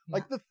defense. Yeah.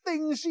 Like the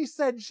things she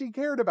said she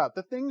cared about,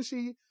 the things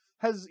she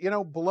has,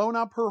 blown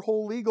up her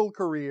whole legal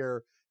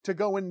career to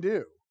go and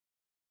do.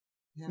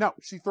 Yeah. No,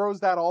 she throws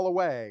that all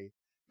away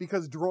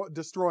because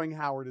destroying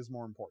Howard is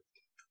more important.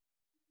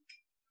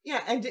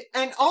 Yeah,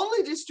 and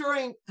only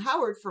destroying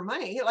Howard for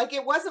money. Like,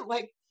 it wasn't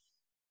like.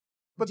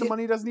 But the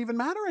money doesn't even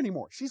matter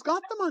anymore. She's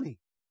got the money.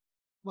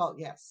 Well,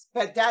 yes,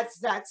 but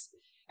that's,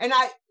 and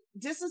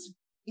this is,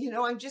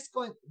 I'm just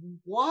going,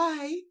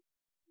 why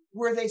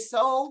were they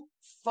so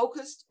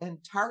focused and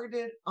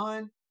targeted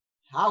on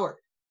Howard?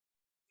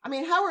 I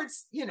mean,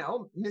 Howard's,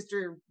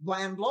 Mr.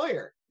 Bland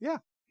lawyer. Yeah,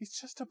 he's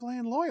just a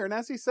bland lawyer. And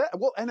as he said,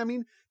 well, and I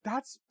mean,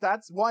 that's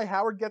why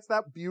Howard gets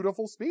that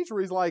beautiful speech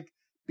where he's like,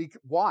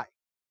 why?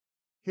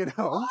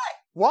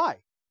 Why?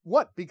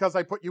 What? Because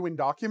I put you in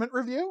document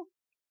review?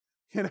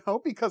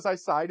 Because I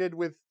sided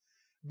with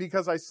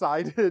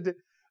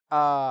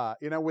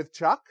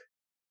Chuck?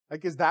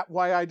 Like, is that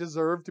why I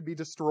deserve to be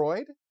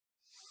destroyed?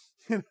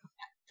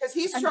 Because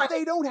he's and trying.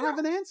 They don't have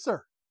an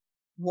answer.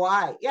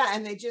 Why? Yeah,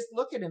 and they just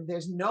look at him.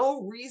 There's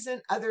no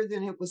reason other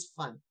than it was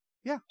fun.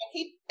 Yeah.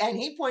 And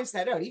he points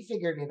that out. He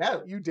figured it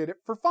out. You did it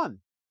for fun.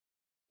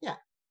 Yeah.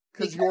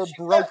 Because you're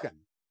broken.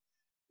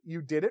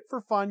 You did it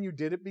for fun. You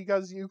did it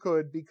because you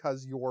could,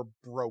 because you're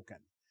broken,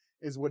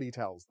 is what he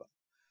tells them.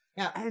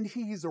 Yeah. And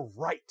he's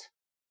right.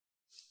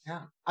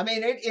 Yeah. I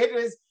mean, it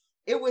was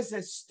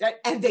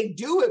and they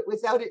do it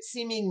without it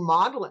seeming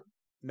maudlin.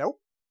 Nope.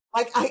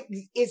 Like,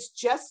 it's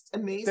just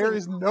amazing. There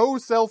is no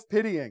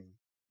self-pitying.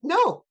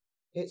 No.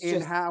 It's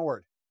in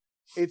Howard.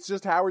 It's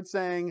just Howard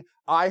saying,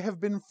 I have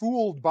been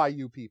fooled by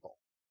you people.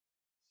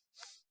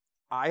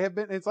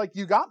 It's like,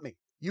 you got me.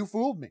 You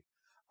fooled me.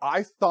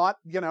 I thought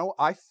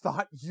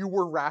you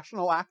were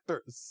rational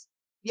actors.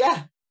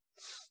 Yeah.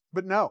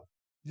 But no,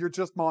 you're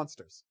just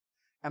monsters.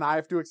 And I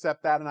have to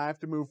accept that and I have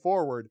to move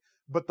forward.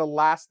 But the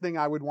last thing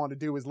I would want to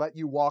do is let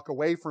you walk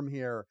away from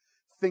here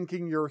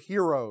thinking you're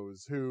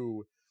heroes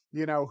who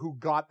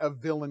got a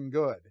villain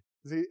good.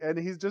 And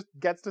he just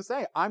gets to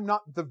say, I'm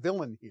not the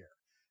villain here.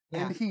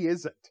 Yeah. And he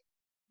isn't.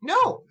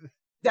 No.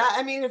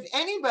 If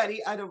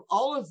anybody out of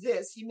all of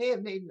this, he may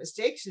have made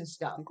mistakes and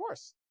stuff. Of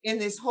course. In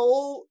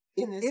the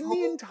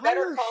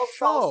entire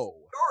show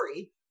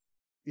story,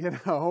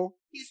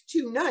 he's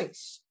too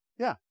nice.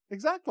 Yeah,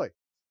 exactly.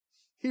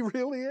 He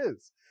really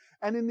is.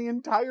 And in the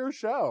entire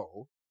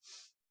show,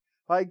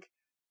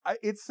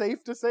 it's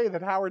safe to say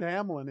that Howard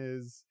Hamlin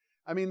is,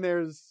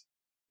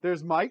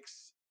 there's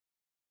Mike's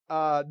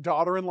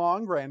daughter-in-law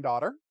and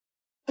granddaughter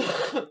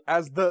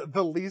as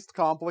the least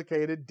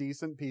complicated,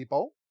 decent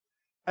people.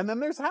 And then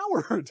there's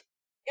Howard.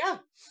 Yeah.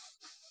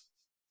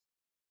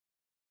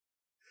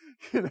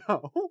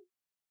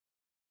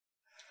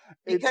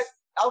 Because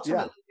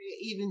ultimately they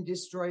even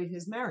destroyed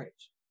his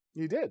marriage.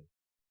 He did.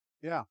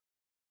 Yeah.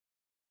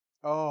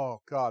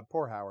 Oh, God,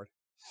 poor Howard.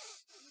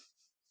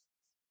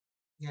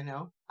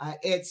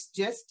 It's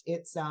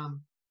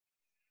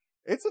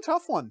a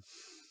tough one.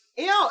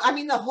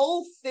 The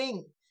whole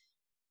thing,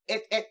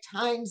 at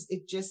times,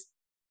 it just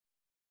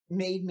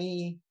made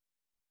me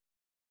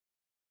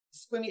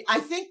squinty. I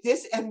think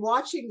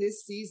watching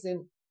this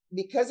season,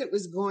 because it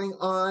was going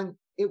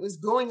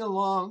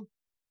along,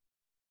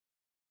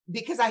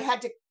 because I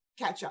had to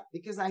catch up,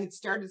 because I had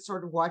started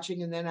sort of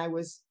watching and then I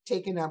was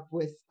taken up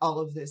with all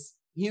of this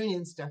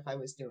union stuff I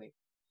was doing.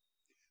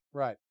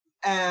 Right.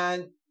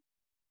 And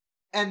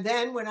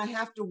then when I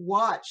have to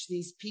watch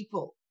these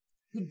people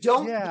who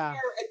don't care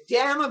a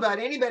damn about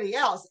anybody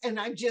else, and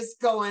I'm just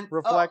going...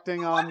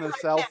 Reflecting on the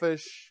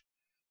selfish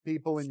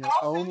people in your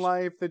own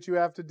life that you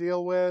have to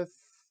deal with.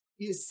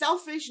 You're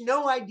selfish,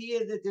 no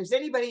idea that there's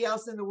anybody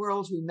else in the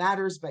world who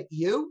matters but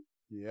you.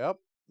 Yep.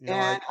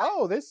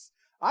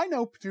 I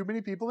know too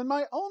many people in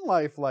my own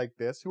life like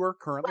this who are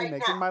currently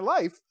making my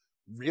life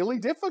really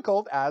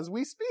difficult as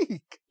we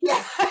speak.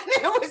 Yeah,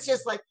 it was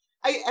just like,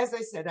 as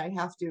I said, I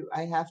have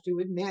to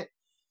admit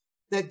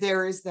that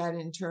there is that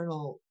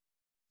internal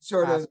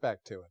sort of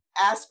aspect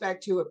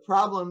to it,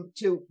 problem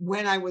to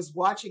when I was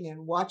watching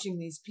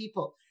these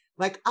people.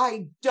 Like,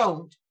 I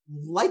don't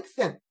like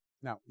them.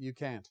 No, you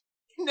can't.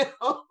 No.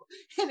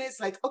 And it's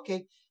like,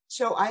 okay,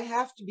 so I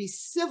have to be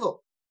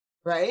civil,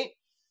 right?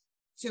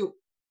 To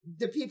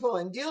the people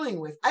I'm dealing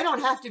with. I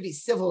don't have to be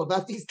civil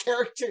about these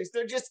characters.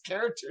 They're just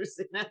characters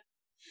in a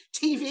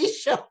TV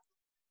show.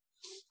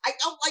 I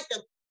don't like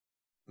them.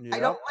 Yep. I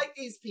don't like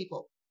these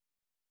people.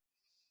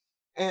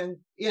 And,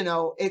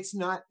 it's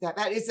not that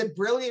bad. It's a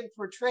brilliant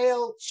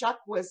portrayal. Chuck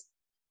was,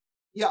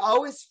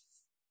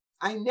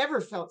 I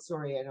never felt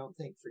sorry, I don't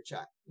think, for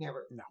Chuck.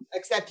 Never. No.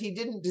 Except he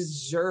didn't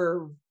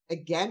deserve,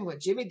 again, what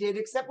Jimmy did,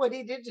 except what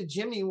he did to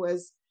Jimmy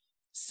was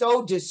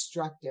so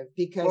destructive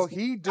because... Well,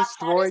 he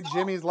destroyed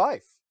Jimmy's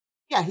life.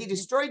 Yeah, he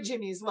destroyed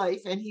Jimmy's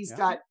life, and he's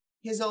got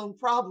his own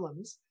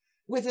problems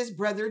with his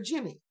brother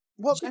Jimmy.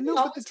 Well, but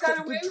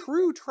the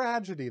true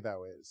tragedy,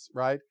 though, is,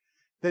 right,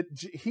 that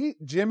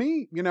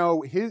Jimmy,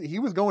 he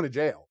was going to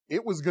jail.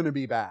 It was going to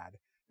be bad.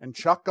 And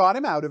Chuck got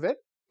him out of it.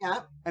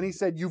 Yeah. And he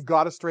said, you've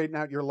got to straighten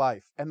out your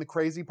life. And the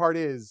crazy part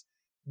is,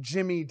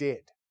 Jimmy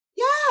did.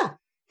 Yeah.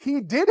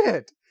 He did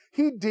it.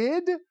 He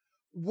did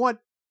what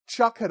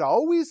Chuck had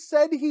always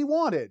said he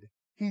wanted.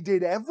 He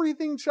did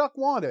everything Chuck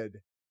wanted.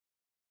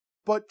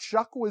 But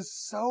Chuck was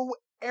so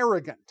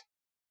arrogant.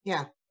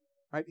 Yeah.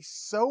 Right? He's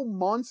so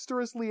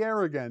monstrously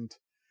arrogant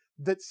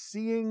that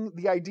seeing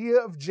the idea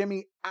of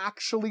Jimmy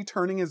actually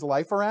turning his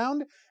life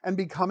around and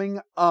becoming,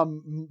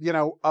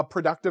 a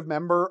productive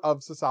member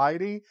of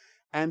society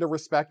and a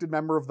respected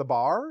member of the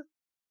bar,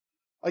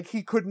 like,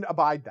 he couldn't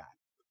abide that.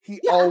 He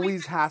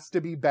always has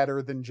to be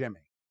better than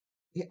Jimmy.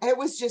 It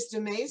was just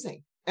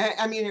amazing.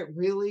 I mean, it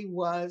really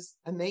was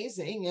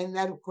amazing. And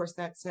that, of course,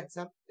 that sets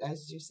up,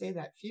 as you say,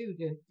 that feud.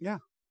 And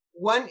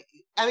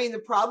the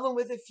problem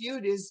with a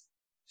feud is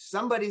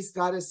somebody's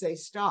got to say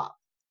stop.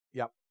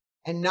 Yep.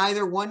 And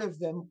neither one of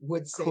them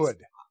would say stop.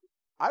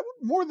 I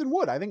would more than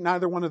would. I think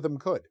neither one of them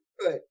could.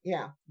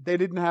 Yeah. They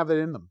didn't have it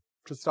in them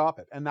to stop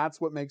it. And that's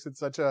what makes it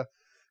such a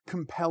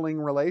compelling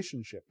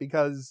relationship.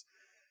 Because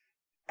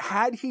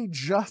had he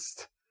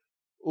just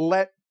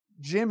let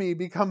Jimmy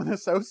become an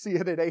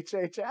associate at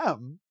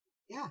HHM,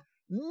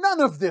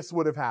 none of this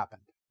would have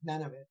happened.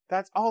 None of it.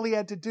 That's all he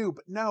had to do.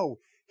 But no,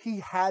 he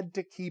had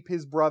to keep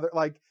his brother.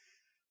 Like,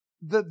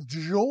 the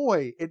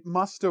joy it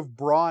must have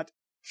brought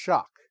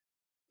Chuck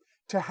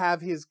to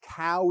have his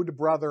cowed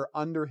brother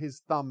under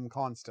his thumb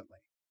constantly.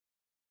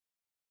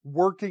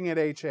 Working at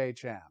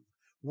HHM,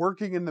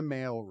 working in the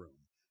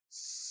mailroom,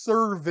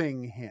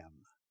 serving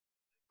him,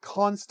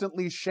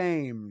 constantly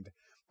shamed,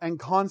 and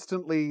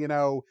constantly,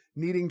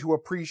 needing to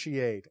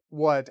appreciate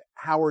what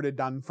Howard had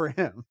done for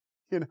him,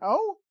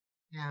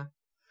 Yeah.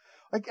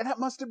 Like, and that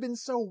must have been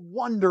so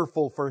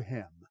wonderful for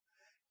him.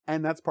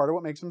 And that's part of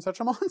what makes him such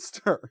a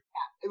monster.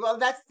 Yeah. Well,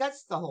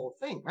 that's the whole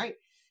thing, right?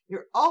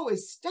 You're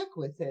always stuck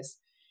with this,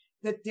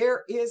 that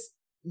there is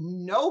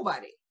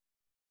nobody,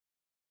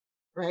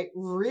 right,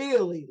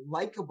 really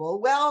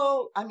likable.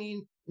 Well, I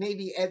mean,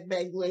 maybe Ed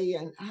Begley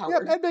and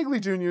Howard. Yeah, Ed Begley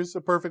Jr. is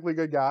a perfectly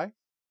good guy.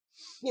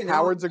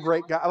 Howard's a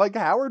great guy. Like,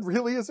 Howard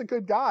really is a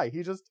good guy.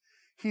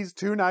 He's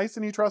too nice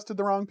and he trusted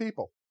the wrong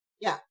people.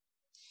 Yeah.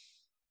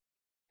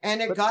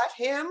 And it got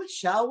him,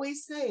 shall we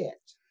say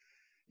it?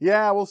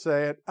 Yeah, we'll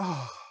say it.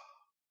 Oh.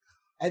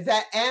 At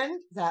that end,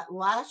 that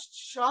last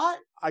shot.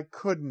 I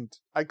couldn't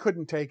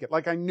take it.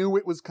 Like, I knew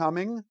it was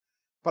coming,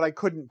 but I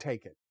couldn't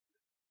take it.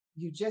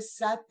 You just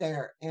sat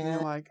there and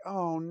you're like,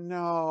 oh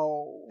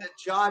no. The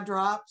jaw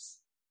drops.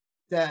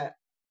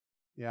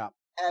 Yeah.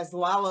 As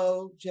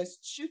Lalo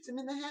just shoots him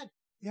in the head.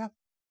 Yeah.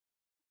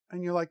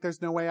 And you're like,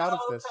 there's no way out of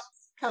this.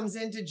 Comes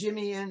into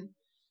Jimmy and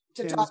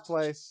to Tim's talk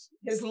place.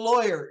 To his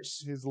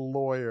lawyers.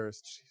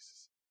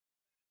 Jesus.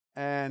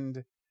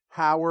 And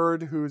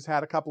Howard, who's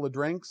had a couple of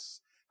drinks,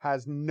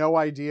 has no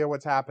idea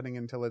what's happening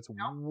until it's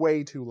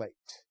way too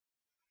late.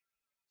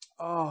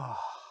 Oh.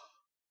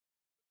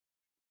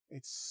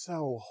 It's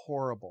so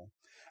horrible.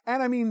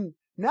 And I mean,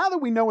 now that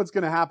we know what's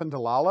going to happen to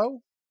Lalo,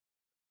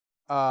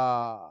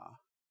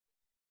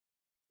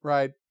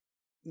 right,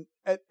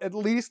 at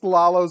least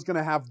Lalo's going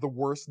to have the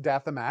worst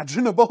death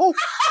imaginable.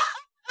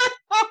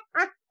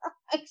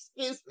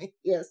 Excuse me.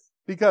 Yes.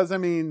 Because, I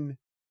mean,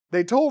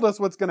 they told us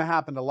what's going to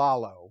happen to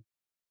Lalo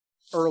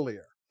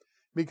earlier.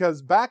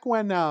 Because back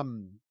when,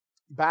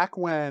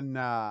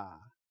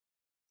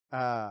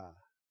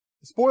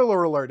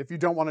 spoiler alert, if you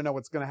don't want to know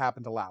what's going to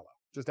happen to Lalo,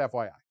 just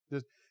FYI.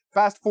 Just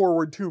fast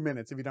forward 2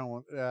 minutes if you don't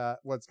want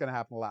what's going to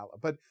happen to Lalo.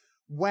 But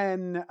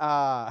when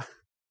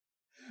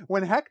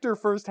Hector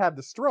first had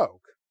the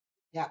stroke,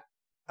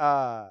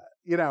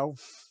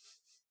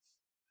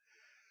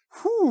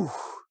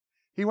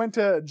 he went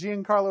to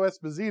Giancarlo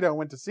Esposito,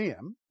 went to see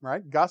him,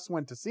 right? Gus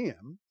went to see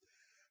him,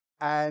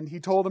 and he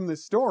told him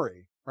this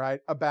story,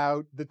 right,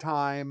 about the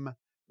time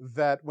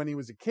that when he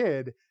was a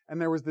kid,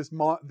 and there was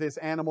this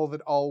animal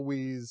that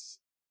always,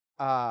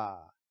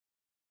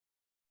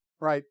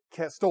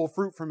 stole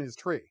fruit from his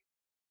tree.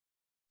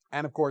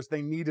 And of course,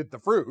 they needed the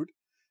fruit,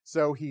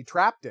 so he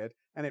trapped it,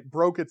 and it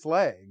broke its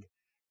leg,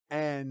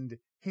 and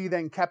he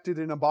then kept it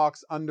in a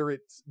box under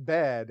its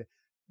bed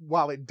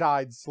while it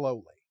died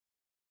slowly.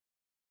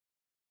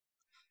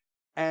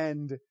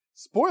 And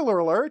spoiler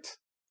alert,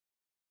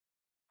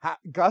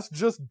 Gus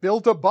just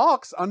built a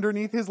box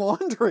underneath his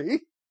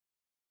laundry.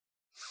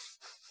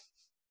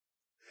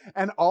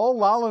 And all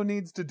Lalo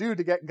needs to do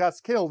to get Gus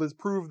killed is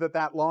prove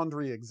that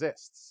laundry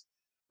exists.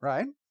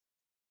 Right?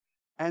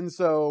 And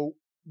so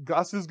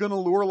Gus is going to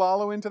lure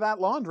Lalo into that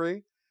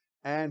laundry,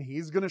 and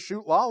he's going to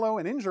shoot Lalo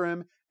and injure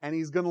him, and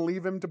he's going to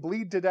leave him to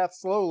bleed to death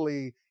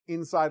slowly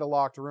inside a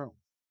locked room.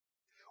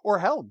 Or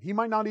hell, he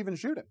might not even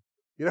shoot him.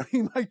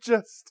 He might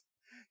just,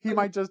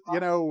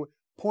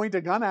 point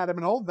a gun at him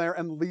and hold him there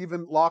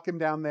and lock him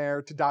down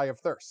there to die of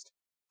thirst.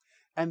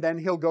 And then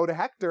he'll go to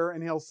Hector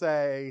and he'll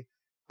say,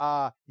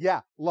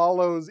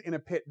 Lalo's in a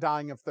pit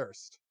dying of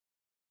thirst.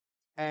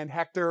 And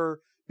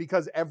Hector,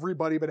 because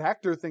everybody but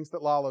Hector thinks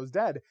that Lalo's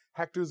dead,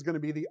 Hector's going to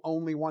be the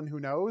only one who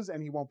knows,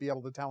 and he won't be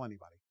able to tell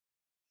anybody.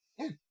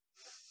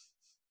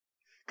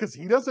 Because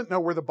he doesn't know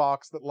where the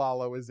box that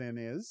Lalo is in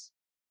is.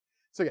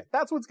 So yeah,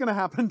 that's what's going to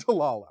happen to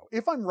Lalo.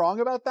 If I'm wrong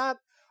about that,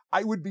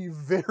 I would be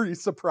very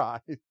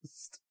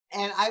surprised.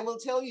 And I will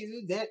tell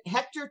you that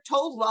Hector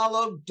told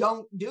Lalo,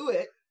 don't do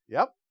it.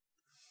 Yep.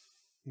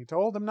 He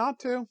told him not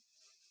to.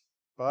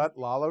 But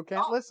Lalo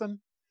can't listen.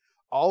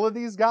 All of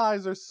these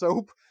guys are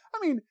so...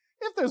 I mean,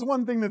 if there's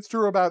one thing that's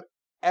true about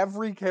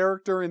every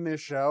character in this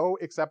show,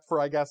 except for,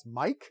 I guess,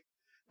 Mike,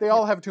 they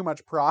all have too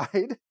much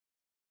pride.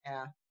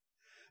 Yeah.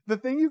 The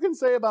thing you can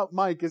say about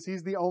Mike is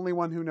he's the only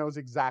one who knows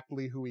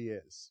exactly who he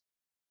is.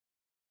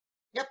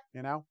 Yep.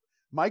 You know?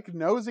 Mike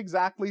knows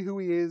exactly who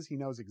he is. He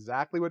knows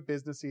exactly what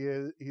business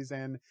he's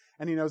in,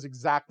 and he knows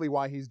exactly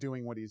why he's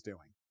doing what he's doing.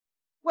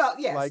 Well,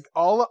 yes. Like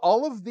all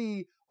of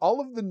the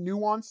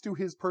nuance to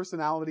his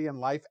personality and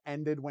life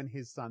ended when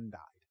his son died.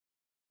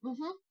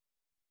 Mm-hmm.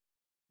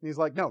 He's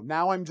like, no,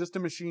 now I'm just a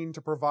machine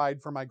to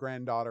provide for my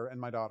granddaughter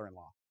and my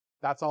daughter-in-law.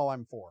 That's all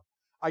I'm for.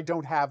 I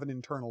don't have an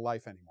internal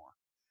life anymore.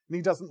 And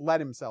he doesn't let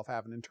himself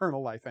have an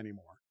internal life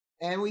anymore.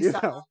 And we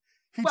saw...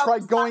 He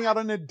tried going out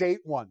on a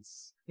date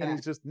once. Yeah. And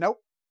he's just, nope,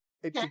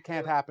 it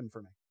can't happen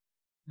for me.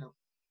 No.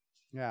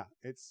 Yeah,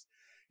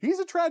 he's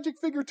a tragic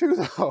figure too,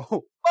 though.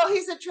 Well,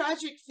 he's a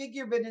tragic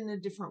figure, but in a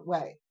different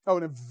way. Oh,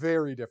 in a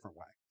very different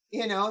way.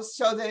 You know,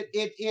 so that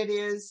it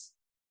is...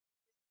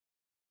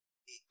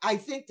 I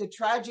think the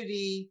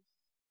tragedy,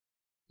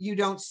 you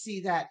don't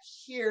see that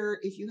here.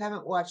 If you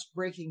haven't watched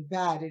Breaking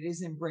Bad, it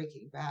is in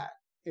Breaking Bad.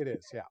 It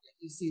is, yeah.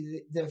 You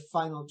see the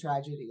final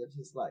tragedy of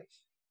his life.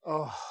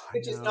 Oh,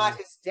 which is not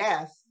his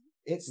death.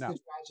 It's the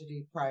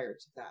tragedy prior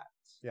to that.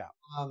 Yeah.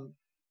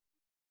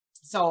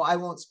 So I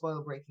won't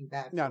spoil Breaking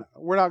Bad. No,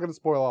 we're not going to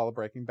spoil all of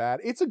Breaking Bad.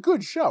 It's a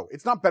good show.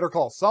 It's not Better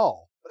Call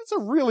Saul, but it's a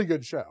really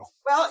good show.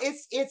 Well,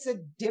 it's a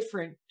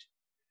different...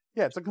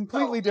 Yeah, it's a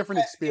completely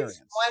different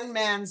experience. It's one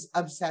man's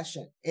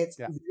obsession. It's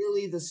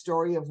really the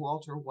story of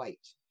Walter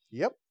White.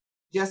 Yep.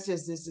 Just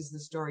as this is the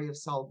story of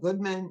Saul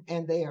Goodman,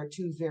 and they are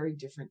two very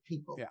different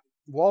people. Yeah.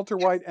 Walter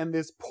White and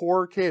this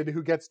poor kid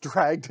who gets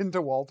dragged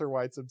into Walter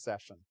White's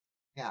obsession.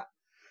 Yeah.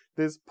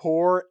 This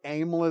poor,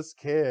 aimless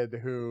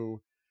kid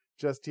who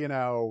just,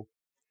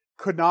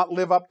 could not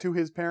live up to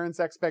his parents'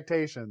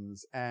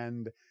 expectations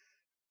and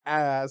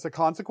as a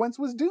consequence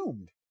was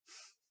doomed.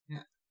 Yeah.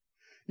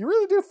 You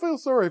really do feel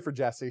sorry for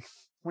Jesse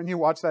when you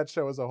watch that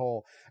show as a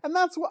whole. And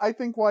that's what I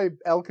think why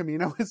El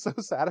Camino is so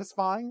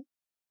satisfying.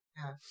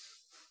 Yeah.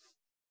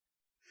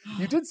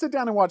 You did sit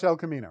down and watch El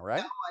Camino, right?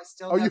 No, I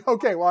still.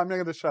 Okay. Well, I'm not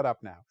going to shut up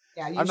now.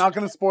 Yeah, I'm not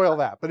going to spoil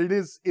that, but it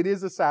is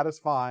a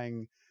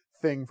satisfying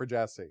thing for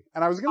Jesse.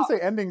 And I was going to say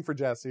ending for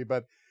Jesse,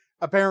 but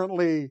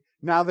apparently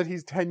now that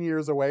he's 10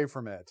 years away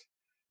from it,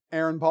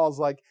 Aaron Paul's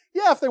like,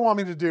 yeah, if they want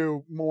me to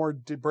do more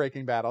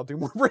Breaking Bad, I'll do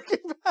more Breaking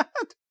Bad.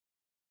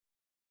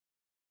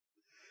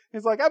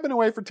 He's like, I've been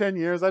away for 10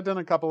 years. I've done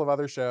a couple of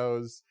other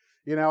shows.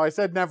 I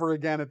said never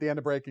again at the end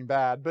of Breaking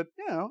Bad, but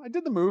I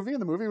did the movie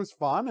and the movie was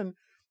fun. And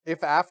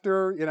if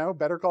after,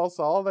 Better Call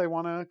Saul, they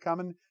want to come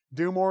and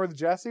do more with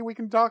Jesse, we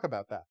can talk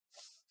about that.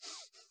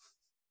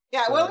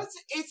 Yeah, well,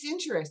 it's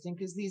interesting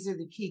because these are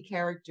the key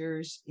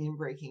characters in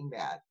Breaking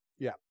Bad.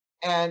 Yeah.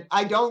 And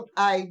I don't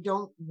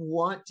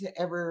want to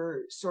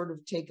ever sort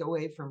of take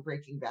away from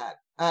Breaking Bad.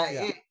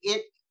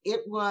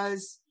 It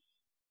was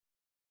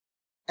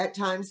at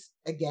times,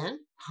 again,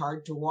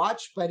 hard to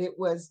watch, but it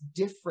was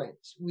different.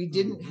 We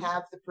didn't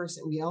have the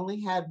person. We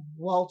only had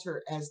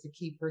Walter as the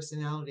key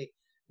personality.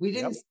 We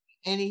didn't see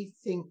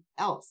anything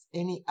else,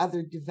 any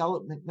other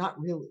development, not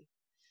really.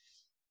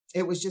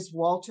 It was just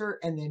Walter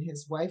and then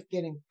his wife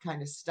getting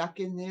kind of stuck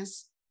in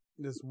this.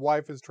 His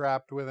wife is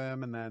trapped with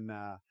him. And then,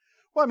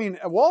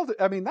 Walter,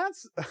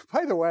 that's,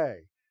 by the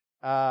way,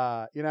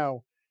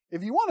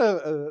 if you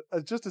want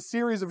just a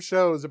series of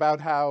shows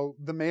about how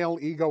the male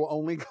ego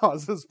only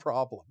causes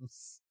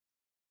problems,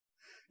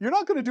 you're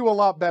not going to do a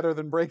lot better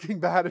than Breaking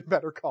Bad and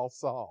Better Call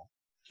Saul.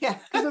 Yeah.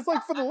 Because it's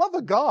like, for the love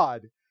of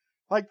God,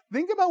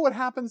 think about what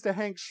happens to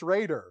Hank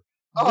Schrader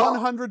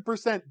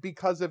 100%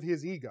 because of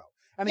his ego.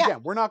 And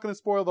again, we're not going to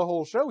spoil the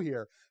whole show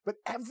here, but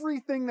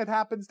everything that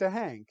happens to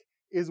Hank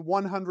is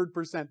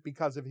 100%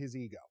 because of his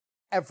ego.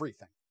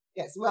 Everything.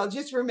 Yes. Well,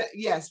 just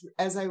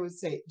as I would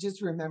say,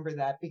 just remember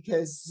that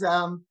because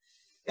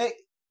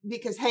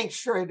Hank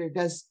Schrader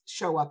does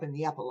show up in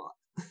the epilogue.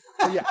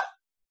 Yeah.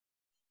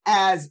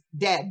 As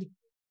dead.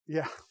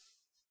 Yeah.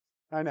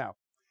 I know.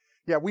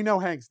 Yeah, we know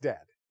Hank's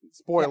dead.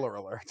 Spoiler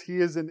alert.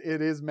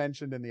 It is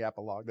mentioned in the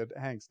epilogue that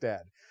Hank's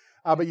dead.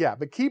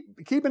 But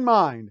keep in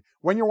mind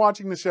when you're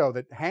watching the show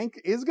that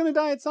Hank is going to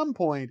die at some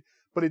point,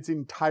 but it's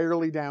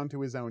entirely down to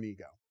his own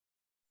ego.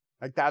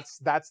 That's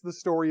the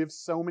story of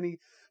so many,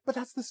 but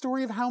that's the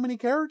story of how many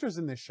characters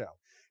in this show.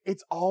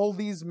 It's all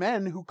these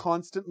men who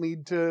constantly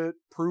need to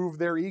prove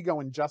their ego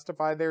and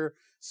justify their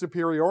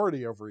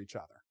superiority over each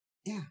other.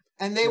 Yeah.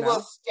 And they will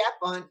step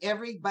on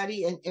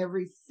everybody and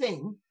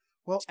everything.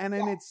 Well,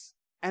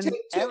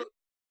 to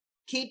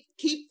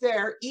keep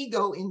their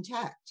ego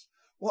intact.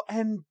 Well,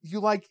 and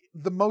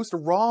the most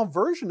raw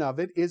version of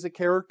it is a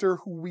character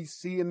who we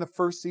see in the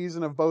first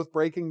season of both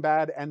Breaking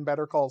Bad and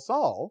Better Call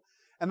Saul,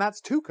 and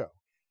that's Tuco.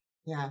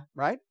 Yeah.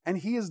 Right? And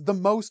he is the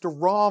most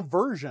raw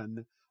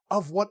version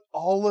of what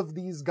all of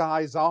these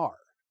guys are.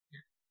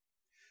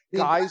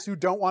 Guys who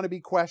don't want to be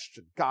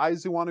questioned,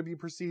 guys who want to be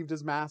perceived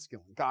as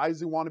masculine, guys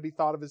who want to be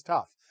thought of as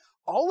tough.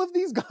 All of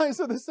these guys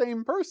are the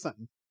same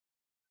person.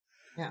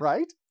 Yeah.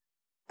 Right?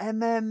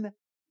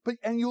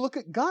 And you look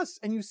at Gus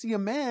and you see a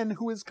man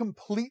who has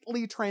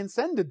completely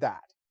transcended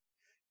that.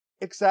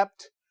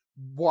 Except,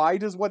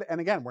 and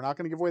again, we're not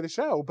going to give away the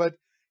show, but,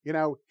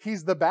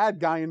 he's the bad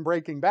guy in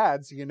Breaking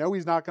Bad, so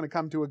he's not going to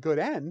come to a good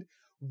end.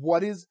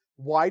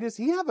 Why does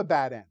he have a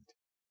bad end?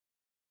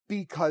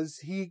 Because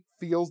he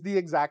feels the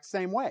exact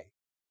same way.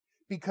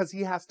 Because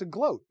he has to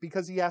gloat.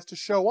 Because he has to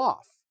show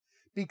off.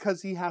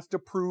 Because he has to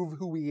prove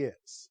who he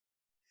is.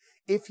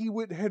 If he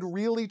had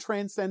really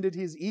transcended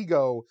his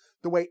ego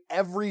the way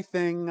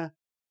everything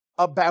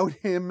about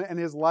him and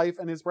his life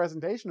and his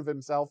presentation of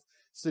himself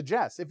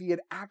suggests, if he had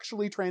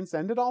actually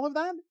transcended all of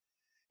that,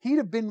 he'd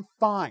have been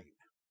fine.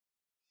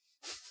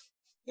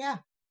 Yeah.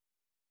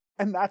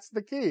 And that's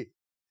the key.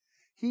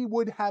 He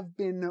would have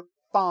been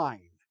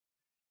fine,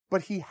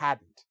 but he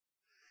hadn't.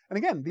 And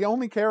again, the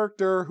only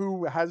character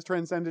who has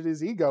transcended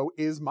his ego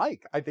is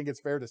Mike. I think it's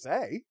fair to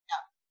say.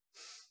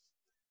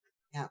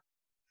 Yeah.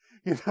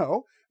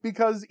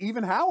 Because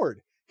even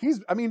Howard, he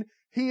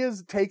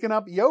has taken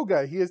up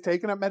yoga. He has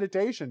taken up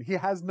meditation. He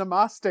has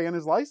Namaste on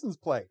his license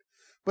plate.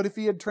 But if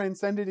he had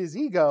transcended his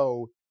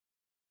ego,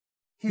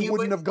 he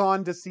wouldn't have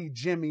gone to see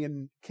Jimmy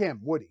and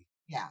Kim, would he?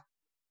 Yeah.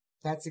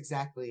 That's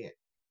exactly it.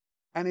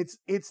 And it's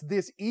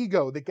this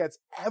ego that gets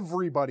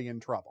everybody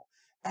in trouble.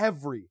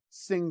 Every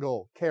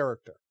single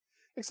character.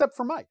 Except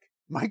for Mike.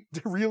 Mike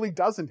really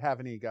doesn't have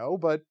an ego,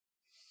 but...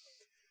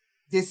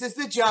 This is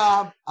the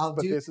job. I'll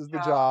do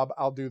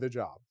the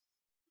job.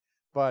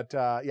 But,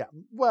 yeah.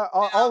 Well,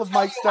 all of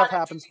Mike's stuff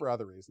happens for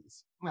other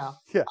reasons.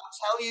 Well, yeah.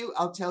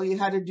 I'll tell you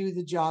how to do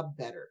the job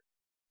better.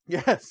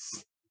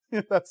 Yes.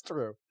 That's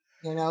true.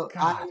 No,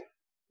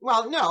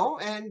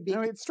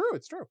 it's true.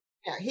 It's true.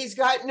 Yeah, he's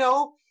got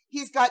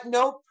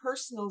no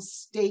personal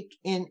stake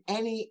in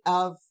any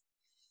of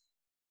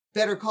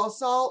Better Call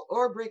Saul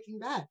or Breaking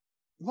Bad.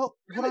 Well,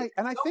 I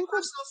think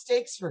personal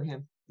stakes for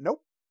him.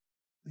 Nope,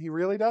 he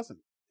really doesn't.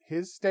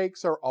 His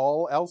stakes are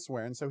all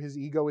elsewhere, and so his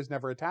ego is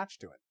never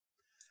attached to it.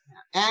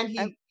 And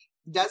he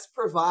does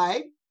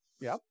provide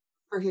Yep.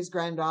 for his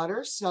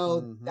granddaughter,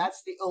 so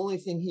that's the only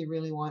thing he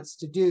really wants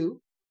to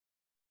do.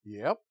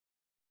 Yep.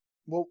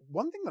 Well,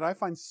 one thing that I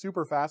find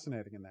super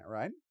fascinating in that,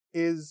 right,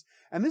 is,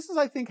 and this is,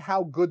 I think,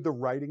 how good the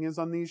writing is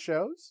on these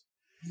shows,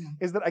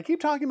 is that I keep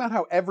talking about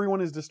how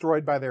everyone is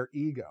destroyed by their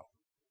ego.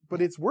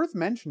 But it's worth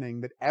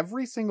mentioning that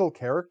every single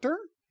character,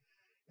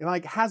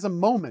 has a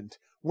moment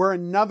where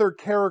another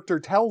character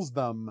tells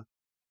them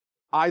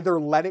either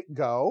let it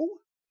go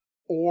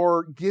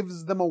or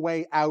gives them a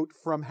way out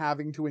from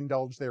having to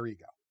indulge their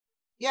ego.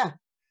 Yeah.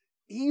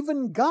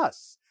 Even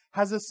Gus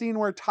has a scene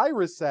where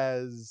Tyra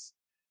says,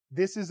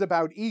 this is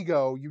about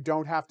ego, you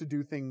don't have to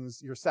do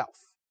things yourself.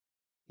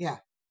 Yeah.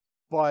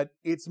 But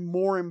it's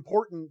more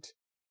important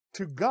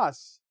to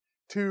Gus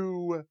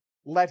to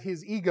let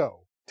his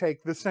ego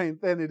take the same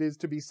than it is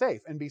to be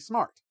safe and be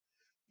smart.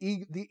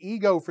 The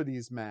ego for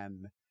these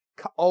men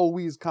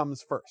always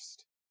comes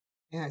first.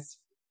 Yes.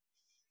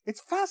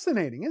 It's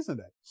fascinating, isn't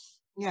it?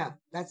 Yeah,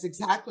 that's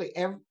exactly,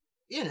 And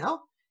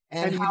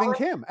even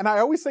Kim. And I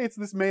always say it's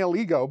this male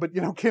ego, but,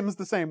 Kim's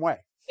the same way.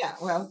 Yeah,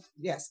 well,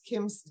 yes,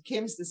 Kim's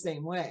the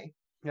same way.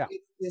 Yeah.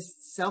 It's this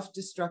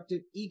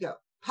self-destructive ego.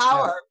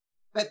 Power,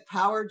 but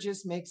power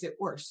just makes it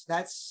worse.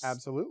 That's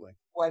absolutely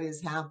what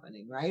is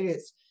happening, right?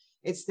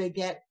 It's they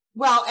get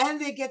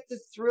the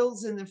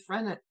thrills and the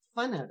fun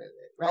out of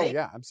it, right? Oh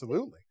yeah,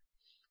 absolutely.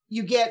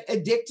 You get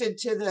addicted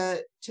to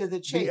the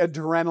chase. The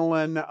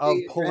adrenaline of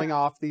pulling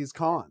off these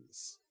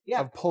cons.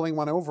 Yeah. Of pulling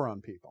one over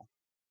on people.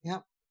 Yeah.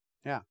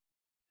 Yeah.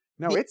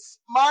 No, it's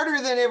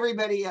smarter than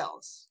everybody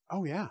else.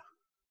 Oh yeah.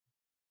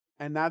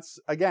 And that's,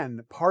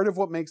 again, part of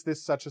what makes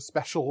this such a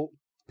special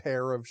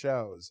pair of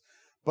shows.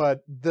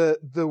 But the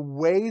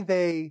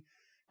way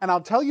and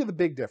I'll tell you the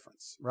big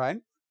difference, right?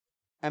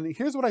 And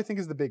here's what I think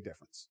is the big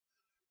difference.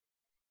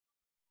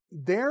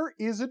 There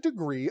is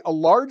a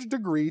large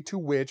degree to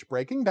which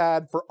Breaking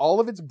Bad, for all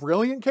of its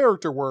brilliant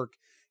character work,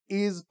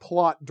 is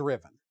plot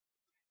driven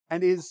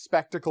and is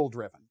spectacle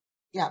driven.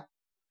 Yeah.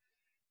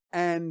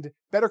 And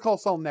Better Call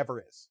Saul never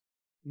is.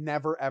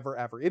 Never, ever,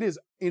 ever. It is,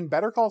 in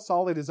Better Call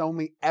Saul, it is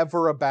only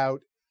ever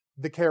about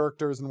the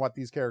characters and what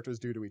these characters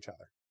do to each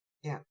other.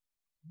 Yeah.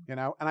 And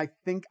I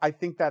think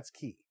that's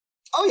key.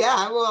 Oh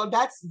yeah,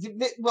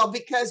 well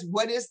because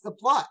what is the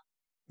plot?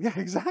 Yeah,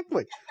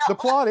 exactly. The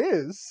plot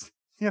is,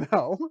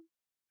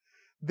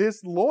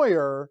 this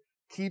lawyer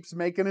keeps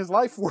making his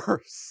life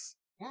worse.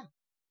 Yeah.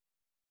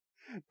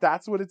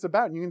 That's what it's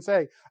about. And you can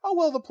say, oh,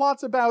 well, the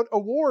plot's about a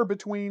war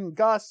between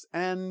Gus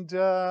and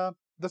the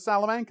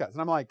Salamancas.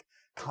 And I'm like,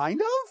 kind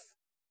of?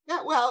 Yeah,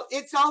 well,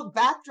 it's all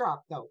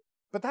backdrop, though.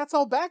 But that's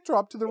all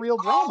backdrop to the real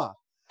drama.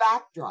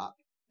 Backdrop.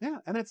 Yeah,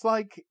 and it's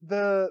like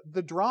the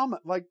drama,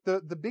 like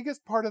the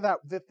biggest part of that,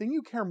 the thing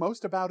you care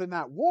most about in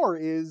that war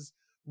is,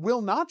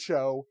 will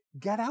Nacho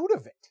get out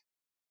of it?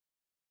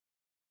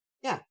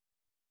 Yeah.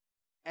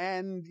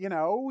 And, he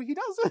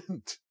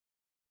doesn't.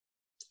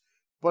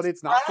 But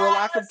it's not for a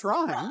lack of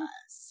trying.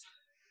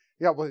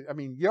 Yeah, well, I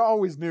mean, you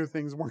always knew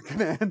things weren't going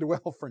to end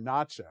well for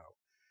Nacho.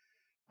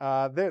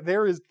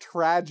 There is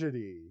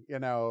tragedy,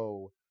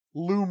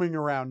 looming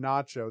around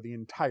Nacho the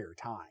entire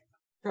time.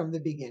 From the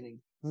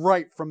beginning.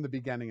 Right from the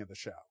beginning of the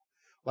show.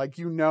 Like,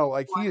 he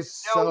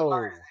is No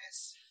part of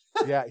this.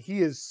 yeah,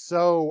 he is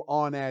so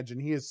on edge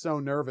and he is so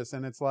nervous.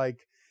 And it's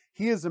like,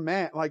 he is a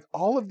man, like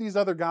all of these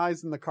other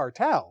guys in the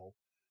cartel.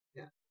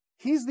 Yeah.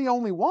 He's the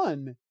only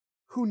one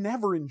who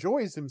never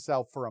enjoys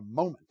himself for a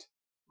moment.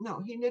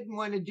 No, he didn't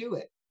want to do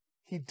it.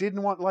 He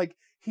didn't want, like,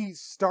 he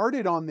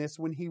started on this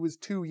when he was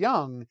too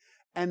young.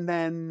 And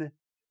then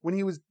when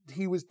he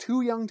was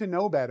too young to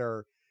know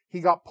better, he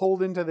got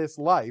pulled into this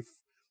life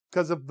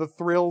because of the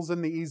thrills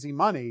and the easy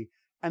money.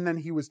 And then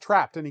he was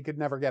trapped and he could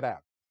never get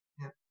out.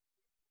 Yeah.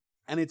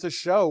 And it's a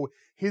show,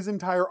 his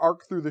entire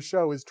arc through the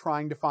show is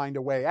trying to find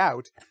a way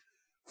out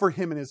for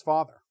him and his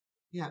father.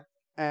 Yeah.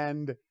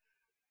 And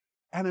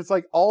it's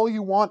like, all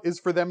you want is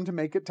for them to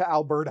make it to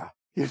Alberta,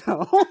 you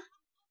know?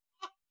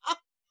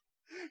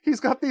 He's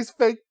got these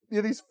fake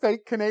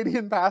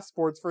Canadian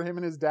passports for him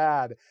and his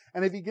dad.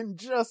 And if he can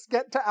just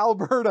get to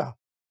Alberta,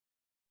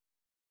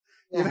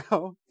 yeah. you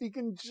know, he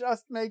can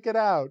just make it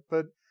out.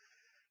 But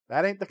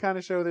that ain't the kind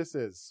of show this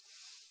is.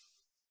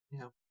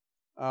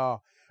 Yeah.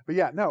 But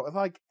yeah, no,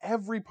 like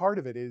every part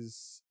of it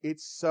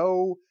it's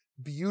so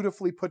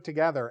beautifully put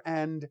together.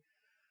 And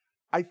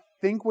I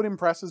think what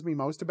impresses me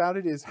most about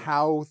it is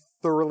how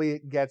thoroughly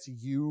it gets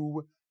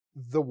you,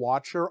 the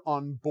watcher,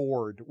 on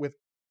board with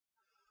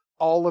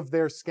all of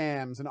their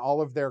scams and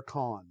all of their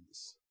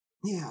cons.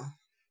 Yeah.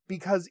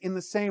 Because in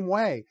the same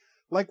way,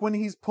 like when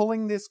he's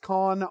pulling this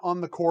con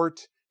on the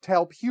court to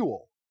help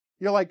Huel,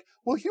 you're like,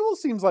 well, Huel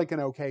seems like an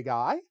okay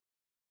guy.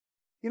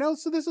 You know,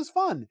 so this is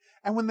fun.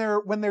 And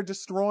when they're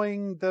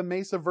destroying the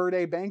Mesa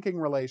Verde banking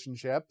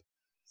relationship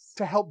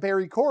to help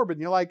Barry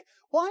Corbin, you're like,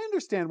 well, I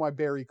understand why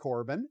Barry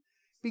Corbin,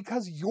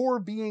 because you're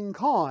being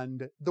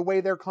conned the way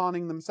they're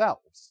conning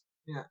themselves.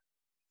 Yeah.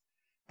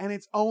 And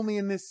it's only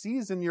in this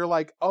season you're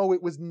like, oh,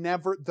 it was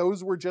never,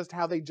 those were just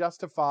how they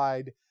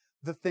justified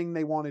the thing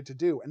they wanted to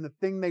do. And the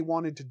thing they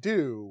wanted to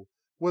do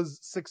was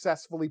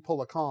successfully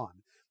pull a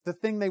con. The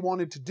thing they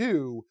wanted to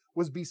do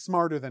was be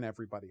smarter than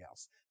everybody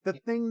else. The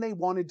thing they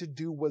wanted to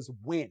do was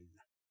win.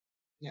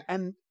 Yeah.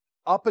 And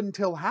up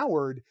until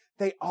Howard,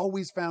 they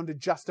always found a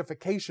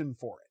justification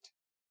for it.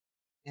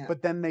 Yeah.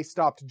 But then they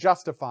stopped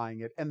justifying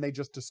it and they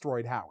just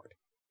destroyed Howard.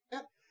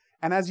 Yeah.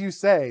 And as you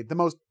say,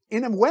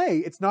 in a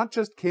way, it's not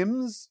just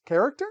Kim's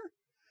character.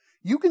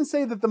 You can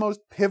say that the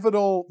most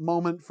pivotal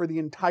moment for the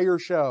entire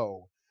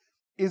show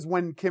is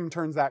when Kim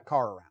turns that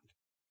car around.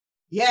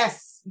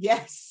 Yes.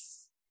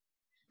 Yes.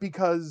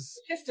 Because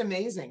it's just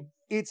amazing.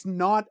 It's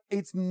not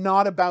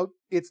about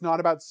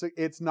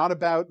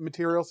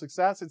material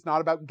success. It's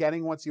not about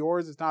getting what's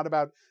yours.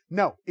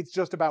 It's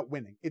just about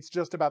winning. It's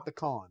just about the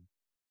con.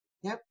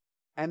 Yep.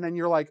 And then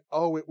you're like,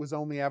 oh, it was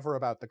only ever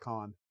about the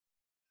con.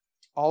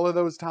 All of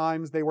those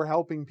times they were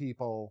helping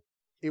people,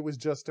 it was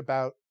just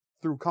about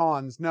through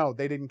cons. No,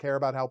 they didn't care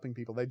about helping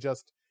people.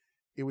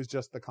 It was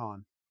just the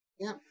con.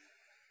 Yeah.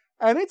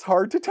 And it's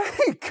hard to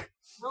take.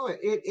 No,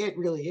 it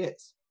really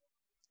is.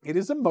 It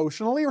is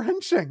emotionally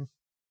wrenching.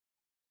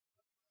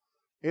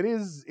 It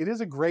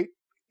is a great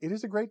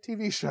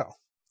TV show.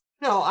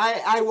 No,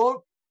 I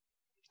will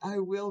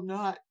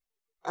not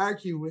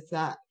argue with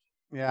that.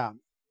 Yeah.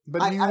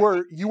 But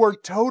you were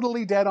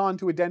totally dead on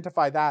to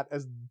identify that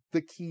as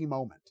the key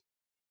moment.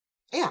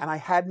 Yeah. And I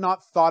had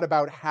not thought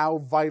about how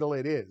vital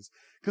it is.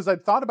 Because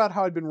I'd thought about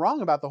how I'd been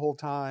wrong about the whole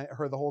time,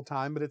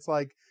 but it's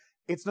like,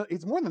 it's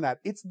more than that.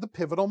 It's the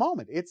pivotal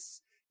moment.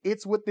 It's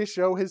what this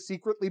show has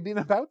secretly been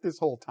about this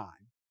whole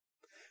time.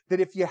 That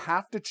if you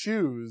have to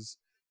choose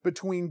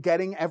between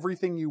getting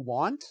everything you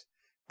want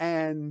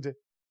and,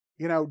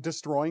 you know,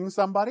 destroying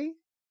somebody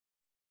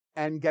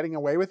and getting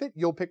away with it,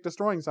 you'll pick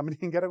destroying somebody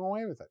and getting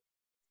away with it.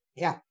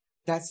 Yeah,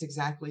 that's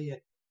exactly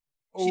it.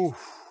 She's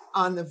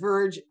on the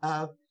verge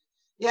of,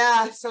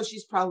 yeah, so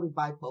she's probably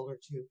bipolar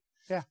too.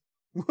 Yeah,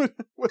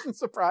 wouldn't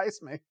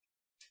surprise me.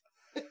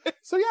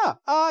 So yeah,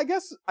 I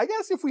guess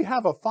if we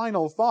have a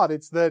final thought,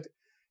 it's that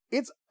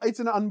it's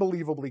an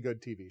unbelievably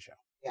good TV show.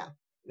 Yeah,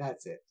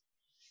 that's it.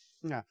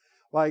 Yeah.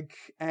 Like,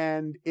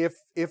 and if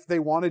they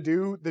want to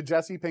do the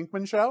Jesse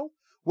Pinkman show,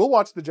 we'll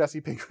watch the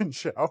Jesse Pinkman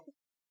show.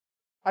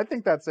 I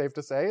think that's safe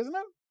to say, isn't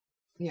it?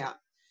 Yeah.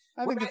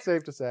 I think it's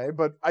safe to say,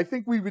 but I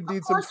think we would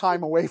need some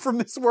time away from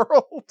this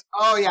world.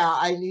 Oh yeah,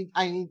 I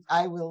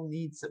will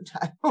need some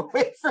time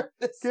away from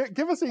this.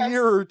 Give us a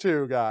year or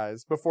two,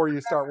 guys, before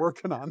you start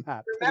working on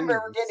that. Remember,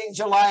 please. We're getting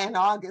July and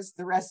August,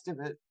 the rest of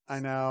it. I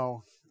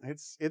know.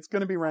 It's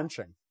going to be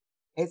wrenching.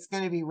 It's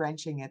going to be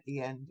wrenching at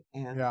the end.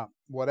 And yeah,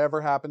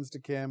 whatever happens to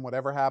Kim,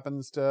 whatever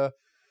happens to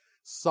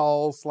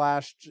Saul /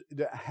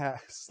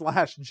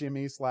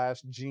 Jimmy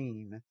 /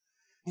 Gene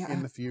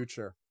in the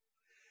future.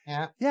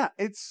 Yeah. Yeah,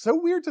 it's so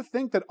weird to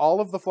think that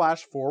all of the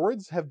flash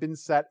forwards have been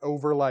set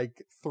over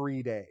like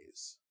 3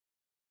 days.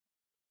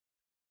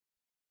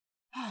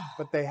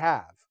 But they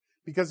have.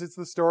 Because it's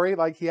the story,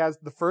 like he has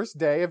the first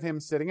day of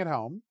him sitting at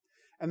home,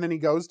 and then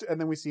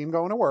and then we see him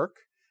going to work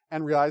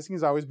and realizing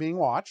he's always being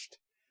watched.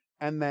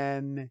 And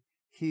then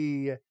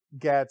he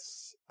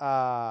gets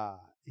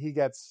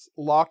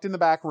locked in the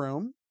back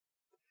room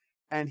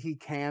and he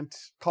can't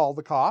call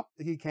the cop.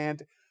 He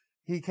can't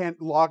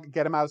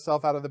get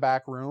himself out of the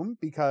back room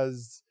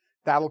because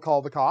that'll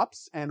call the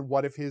cops. And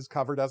what if his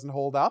cover doesn't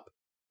hold up?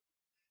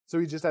 So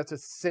he just has to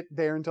sit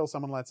there until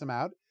someone lets him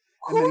out.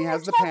 And then he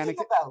has the panic.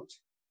 About?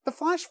 The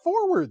flash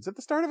forwards at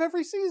the start of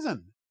every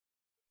season.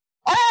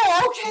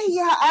 Oh, okay,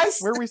 yeah,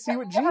 where we see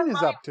what Gene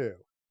is up to.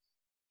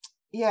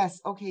 Yes,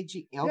 okay,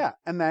 Gene. Okay. Yeah,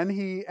 and then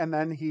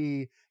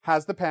he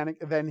has the panic.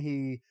 Then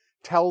he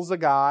tells a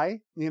guy,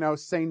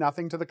 say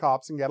nothing to the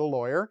cops and get a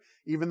lawyer,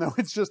 even though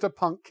it's just a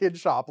punk kid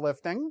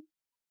shoplifting.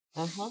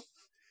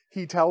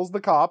 He tells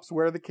the cops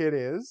where the kid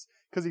is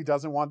because he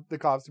doesn't want the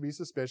cops to be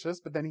suspicious,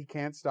 but then he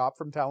can't stop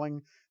from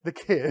telling the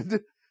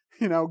kid,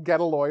 get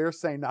a lawyer,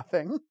 say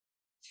nothing.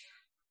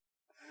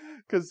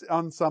 Because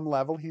on some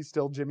level, he's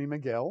still Jimmy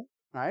McGill,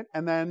 right?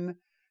 And then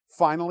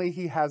finally,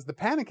 he has the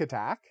panic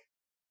attack,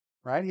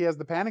 right? He has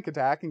the panic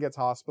attack and gets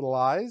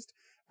hospitalized,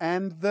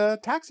 and the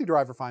taxi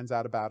driver finds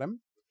out about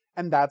him,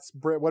 and that's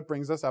what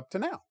brings us up to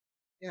now.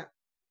 Yeah.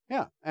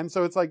 Yeah, and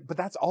so it's like, but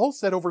that's all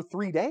set over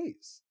 3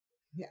 days.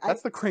 Yeah,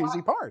 that's the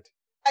crazy part.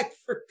 I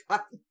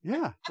forgot.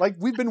 Yeah, like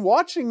we've been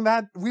watching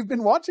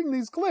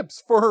these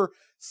clips for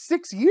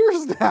 6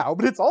 years now,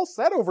 but it's all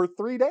set over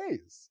 3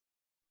 days.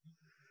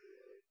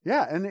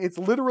 Yeah, and it's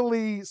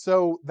literally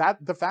so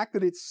that the fact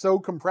that it's so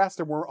compressed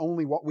and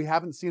we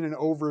haven't seen an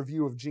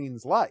overview of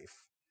Gene's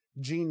life,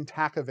 Gene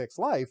Takovic's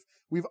life,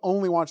 we've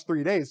only watched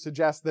 3 days,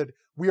 suggests that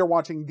we are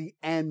watching the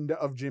end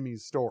of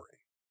Jimmy's story.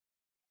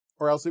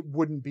 Or else it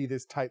wouldn't be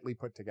this tightly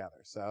put together.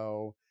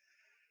 So,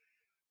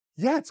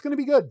 yeah, it's going to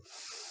be good.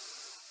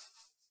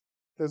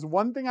 There's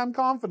one thing I'm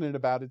confident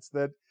about. It's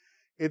that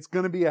it's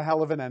going to be a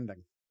hell of an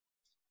ending.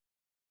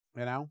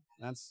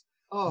 That's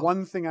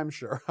one thing I'm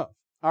sure of.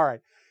 All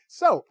right.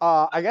 So,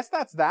 I guess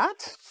that's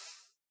that.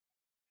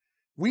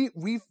 We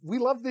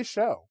love this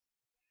show.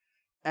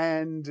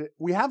 And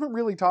we haven't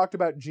really talked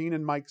about Gene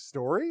and Mike's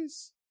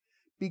stories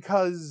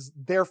because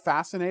they're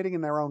fascinating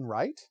in their own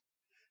right.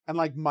 And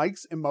like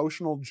Mike's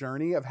emotional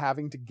journey of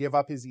having to give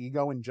up his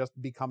ego and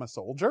just become a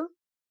soldier.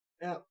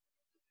 Yeah.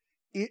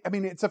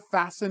 It's a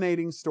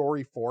fascinating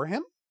story for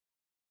him.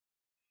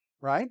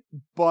 Right?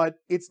 But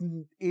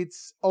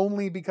it's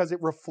only because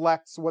it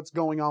reflects what's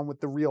going on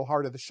with the real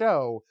heart of the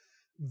show,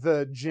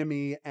 the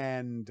Jimmy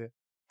and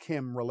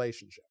Kim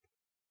relationship.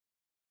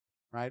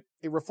 Right?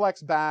 It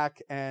reflects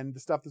back, and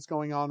the stuff that's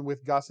going on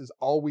with Gus is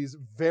always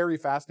very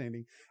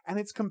fascinating, and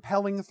it's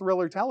compelling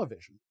thriller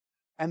television.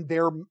 And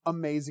they're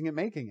amazing at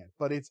making it,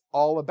 but it's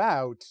all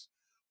about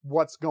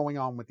what's going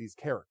on with these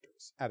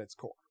characters at its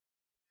core.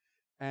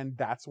 And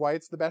that's why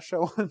it's the best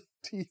show on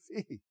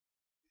TV.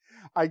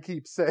 I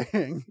keep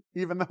saying,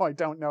 even though I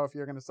don't know if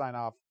you're going to sign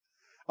off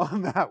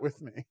on that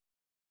with me.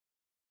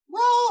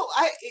 Well,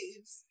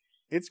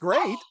 it's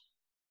great.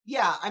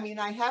 Yeah,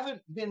 I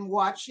haven't been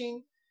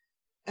watching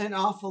an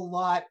awful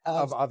lot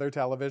of other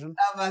television.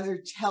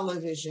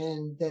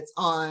 That's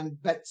on,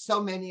 but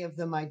so many of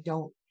them I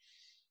don't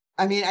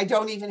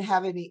even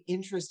have any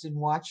interest in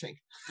watching.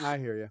 I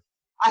hear you.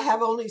 I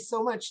have only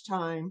so much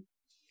time,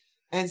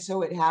 and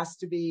so it has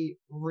to be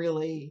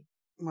really...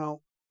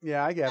 Well,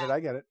 yeah, I get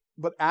it.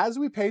 But as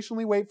we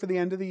patiently wait for the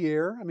end of the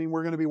year,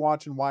 we're going to be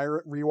rewatching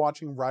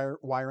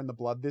Wire in the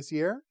Blood this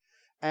year.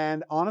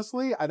 And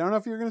honestly, I don't know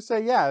if you're going to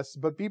say yes,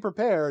 but be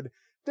prepared.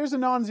 There's a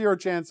non-zero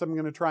chance I'm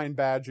going to try and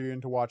badger you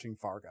into watching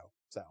Fargo.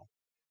 So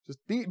just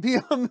be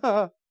on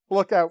the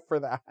lookout for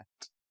that.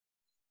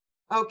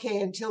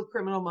 Okay, until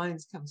Criminal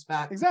Minds comes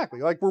back.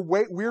 Exactly. Like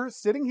we're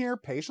sitting here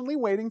patiently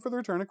waiting for the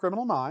return of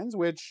Criminal Minds,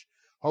 which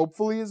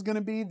hopefully is going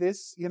to be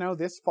this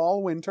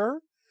fall,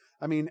 winter.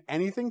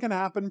 Anything can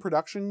happen.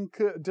 Production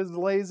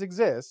delays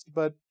exist,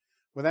 but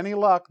with any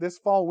luck, this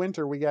fall,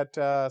 winter, we get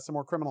some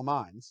more Criminal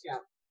Minds. Yeah.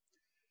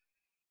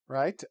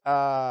 Right?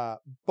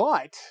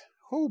 But,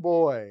 oh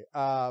boy,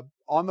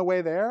 on the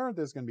way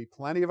there's going to be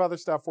plenty of other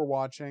stuff we're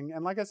watching.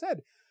 And like I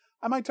said,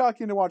 I might talk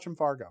you into watching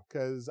Fargo,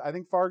 because I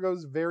think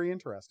Fargo's very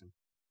interesting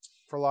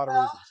for a lot of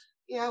reasons.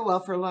 Yeah, well,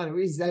 for a lot of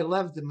reasons. I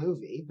love the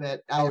movie,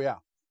 but I don't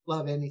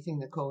love anything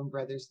the Coen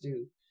brothers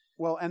do.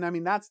 Well,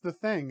 and that's the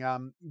thing.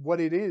 What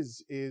it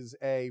is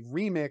a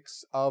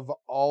remix of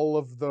all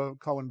of the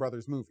Coen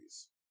brothers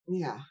movies.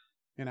 Yeah.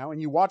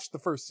 And you watch the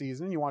first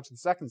season, you watch the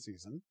second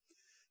season,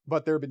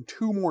 but there have been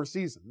 2 more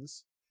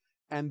seasons.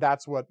 And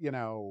that's what,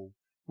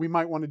 we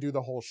might want to do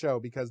the whole show,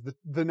 because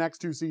the next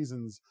 2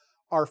 seasons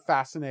are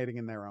fascinating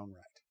in their own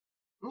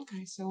right.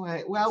 Okay. So,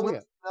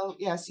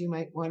 yes, you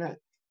might want to,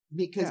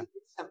 because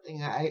it's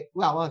something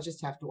I'll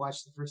just have to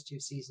watch the first 2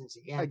 seasons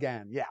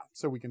again. Yeah.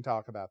 So we can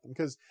talk about them,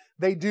 because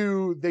they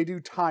do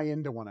tie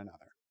into one another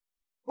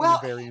in a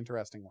very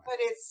interesting way. But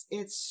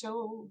it's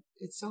so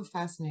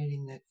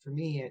fascinating that for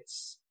me,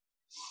 it's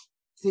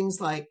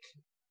things like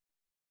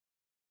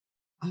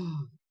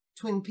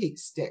Twin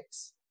Peaks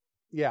sticks.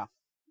 Yeah.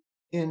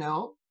 In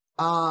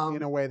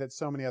a way that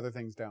so many other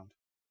things don't.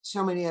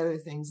 So many other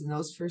things in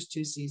those first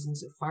 2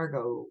 seasons of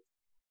Fargo.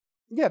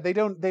 Yeah, they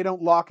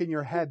don't lock in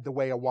your head the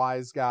way a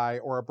Wise Guy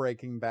or a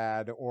Breaking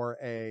Bad or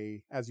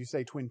as you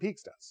say, Twin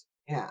Peaks does.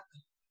 Yeah.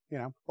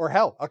 Or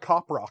hell, a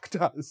Cop Rock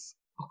does.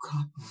 Oh,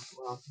 Cop Rock.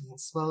 Well,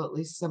 yes. Well, at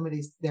least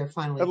somebody's there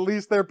finally. At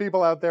least there are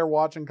people out there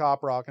watching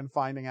Cop Rock and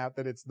finding out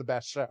that it's the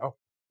best show.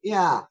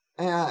 Yeah.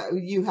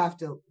 You have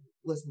to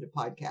listen to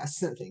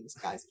podcasts and things,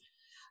 guys.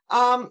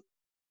 I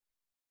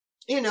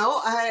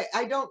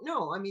don't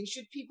know. I mean,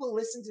 should people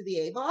listen to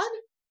the AVOD?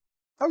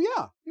 Oh,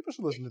 yeah. People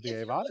should listen to the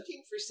if AVOD. You're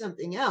looking for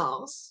something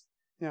else.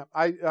 Yeah,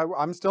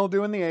 I'm still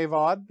doing the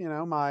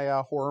AVOD,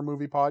 my horror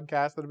movie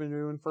podcast that I've been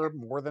doing for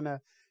more than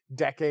a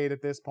decade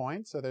at this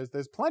point. So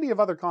there's plenty of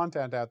other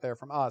content out there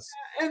from us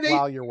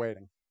while you're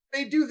waiting.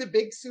 They do the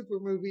big super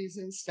movies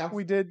and stuff.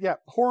 We did, yeah,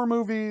 horror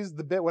movies,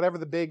 whatever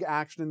the big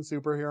action and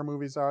superhero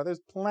movies are. There's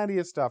plenty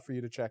of stuff for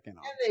you to check in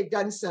on. And they've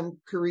done some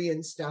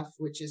Korean stuff,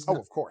 which is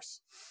of course,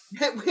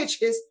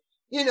 which is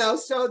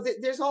so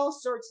there's all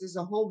sorts. There's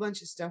a whole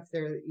bunch of stuff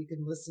there that you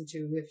can listen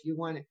to if you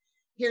want to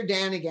hear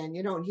Dan again.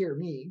 You don't hear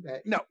me,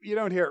 but no, you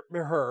don't hear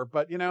her.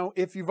 But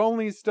if you've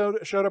only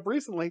showed up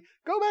recently,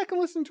 go back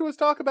and listen to us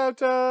talk about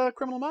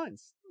Criminal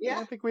Minds. Yeah,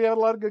 I think we have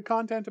a lot of good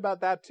content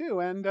about that too,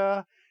 and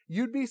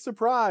you'd be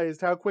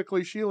surprised how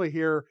quickly Sheila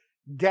here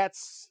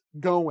gets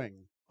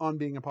going on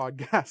being a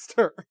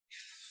podcaster.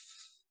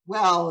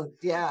 Well,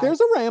 yeah, there's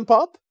a ramp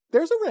up.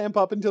 There's a ramp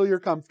up until you're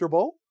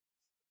comfortable.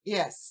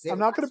 Yes, I'm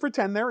not going to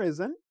pretend there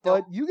isn't,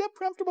 but you get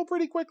comfortable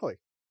pretty quickly.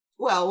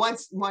 Well,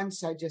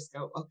 once I just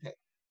go, okay.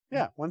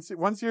 Yeah, once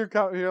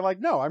you're like,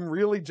 no, I'm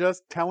really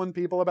just telling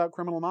people about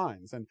Criminal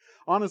Minds. And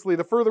honestly,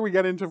 the further we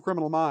get into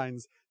Criminal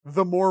Minds,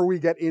 the more we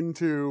get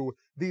into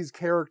these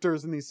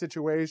characters and these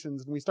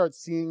situations, and we start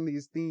seeing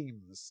these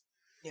themes.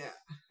 Yeah.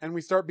 And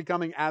we start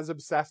becoming as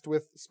obsessed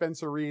with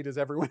Spencer Reid as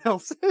everyone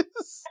else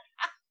is.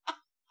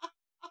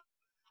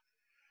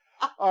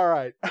 All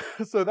right,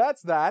 so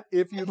that's that.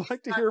 If you'd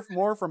like to hear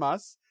more from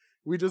us,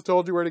 we just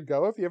told you where to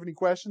go. If you have any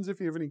questions, if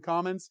you have any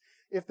comments,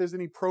 if there's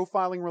any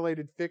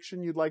profiling-related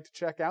fiction you'd like to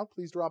check out,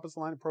 please drop us a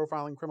line at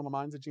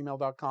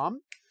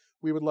profilingcriminalminds@gmail.com.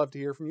 We would love to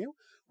hear from you.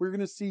 We're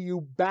going to see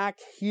you back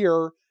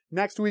here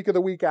next week or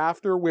the week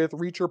after with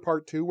Reacher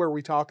Part 2, where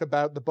we talk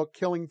about the book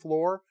Killing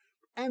Floor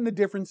and the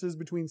differences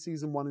between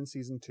Season 1 and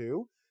Season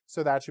 2.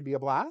 So that should be a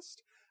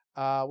blast.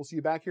 We'll see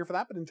you back here for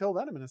that. But until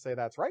then, I'm going to say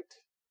that's right.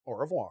 Au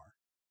revoir.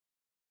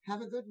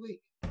 Have a good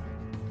week.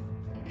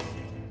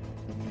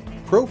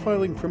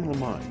 Profiling Criminal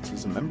Minds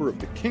is a member of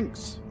the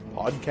Kinks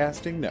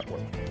Podcasting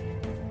Network.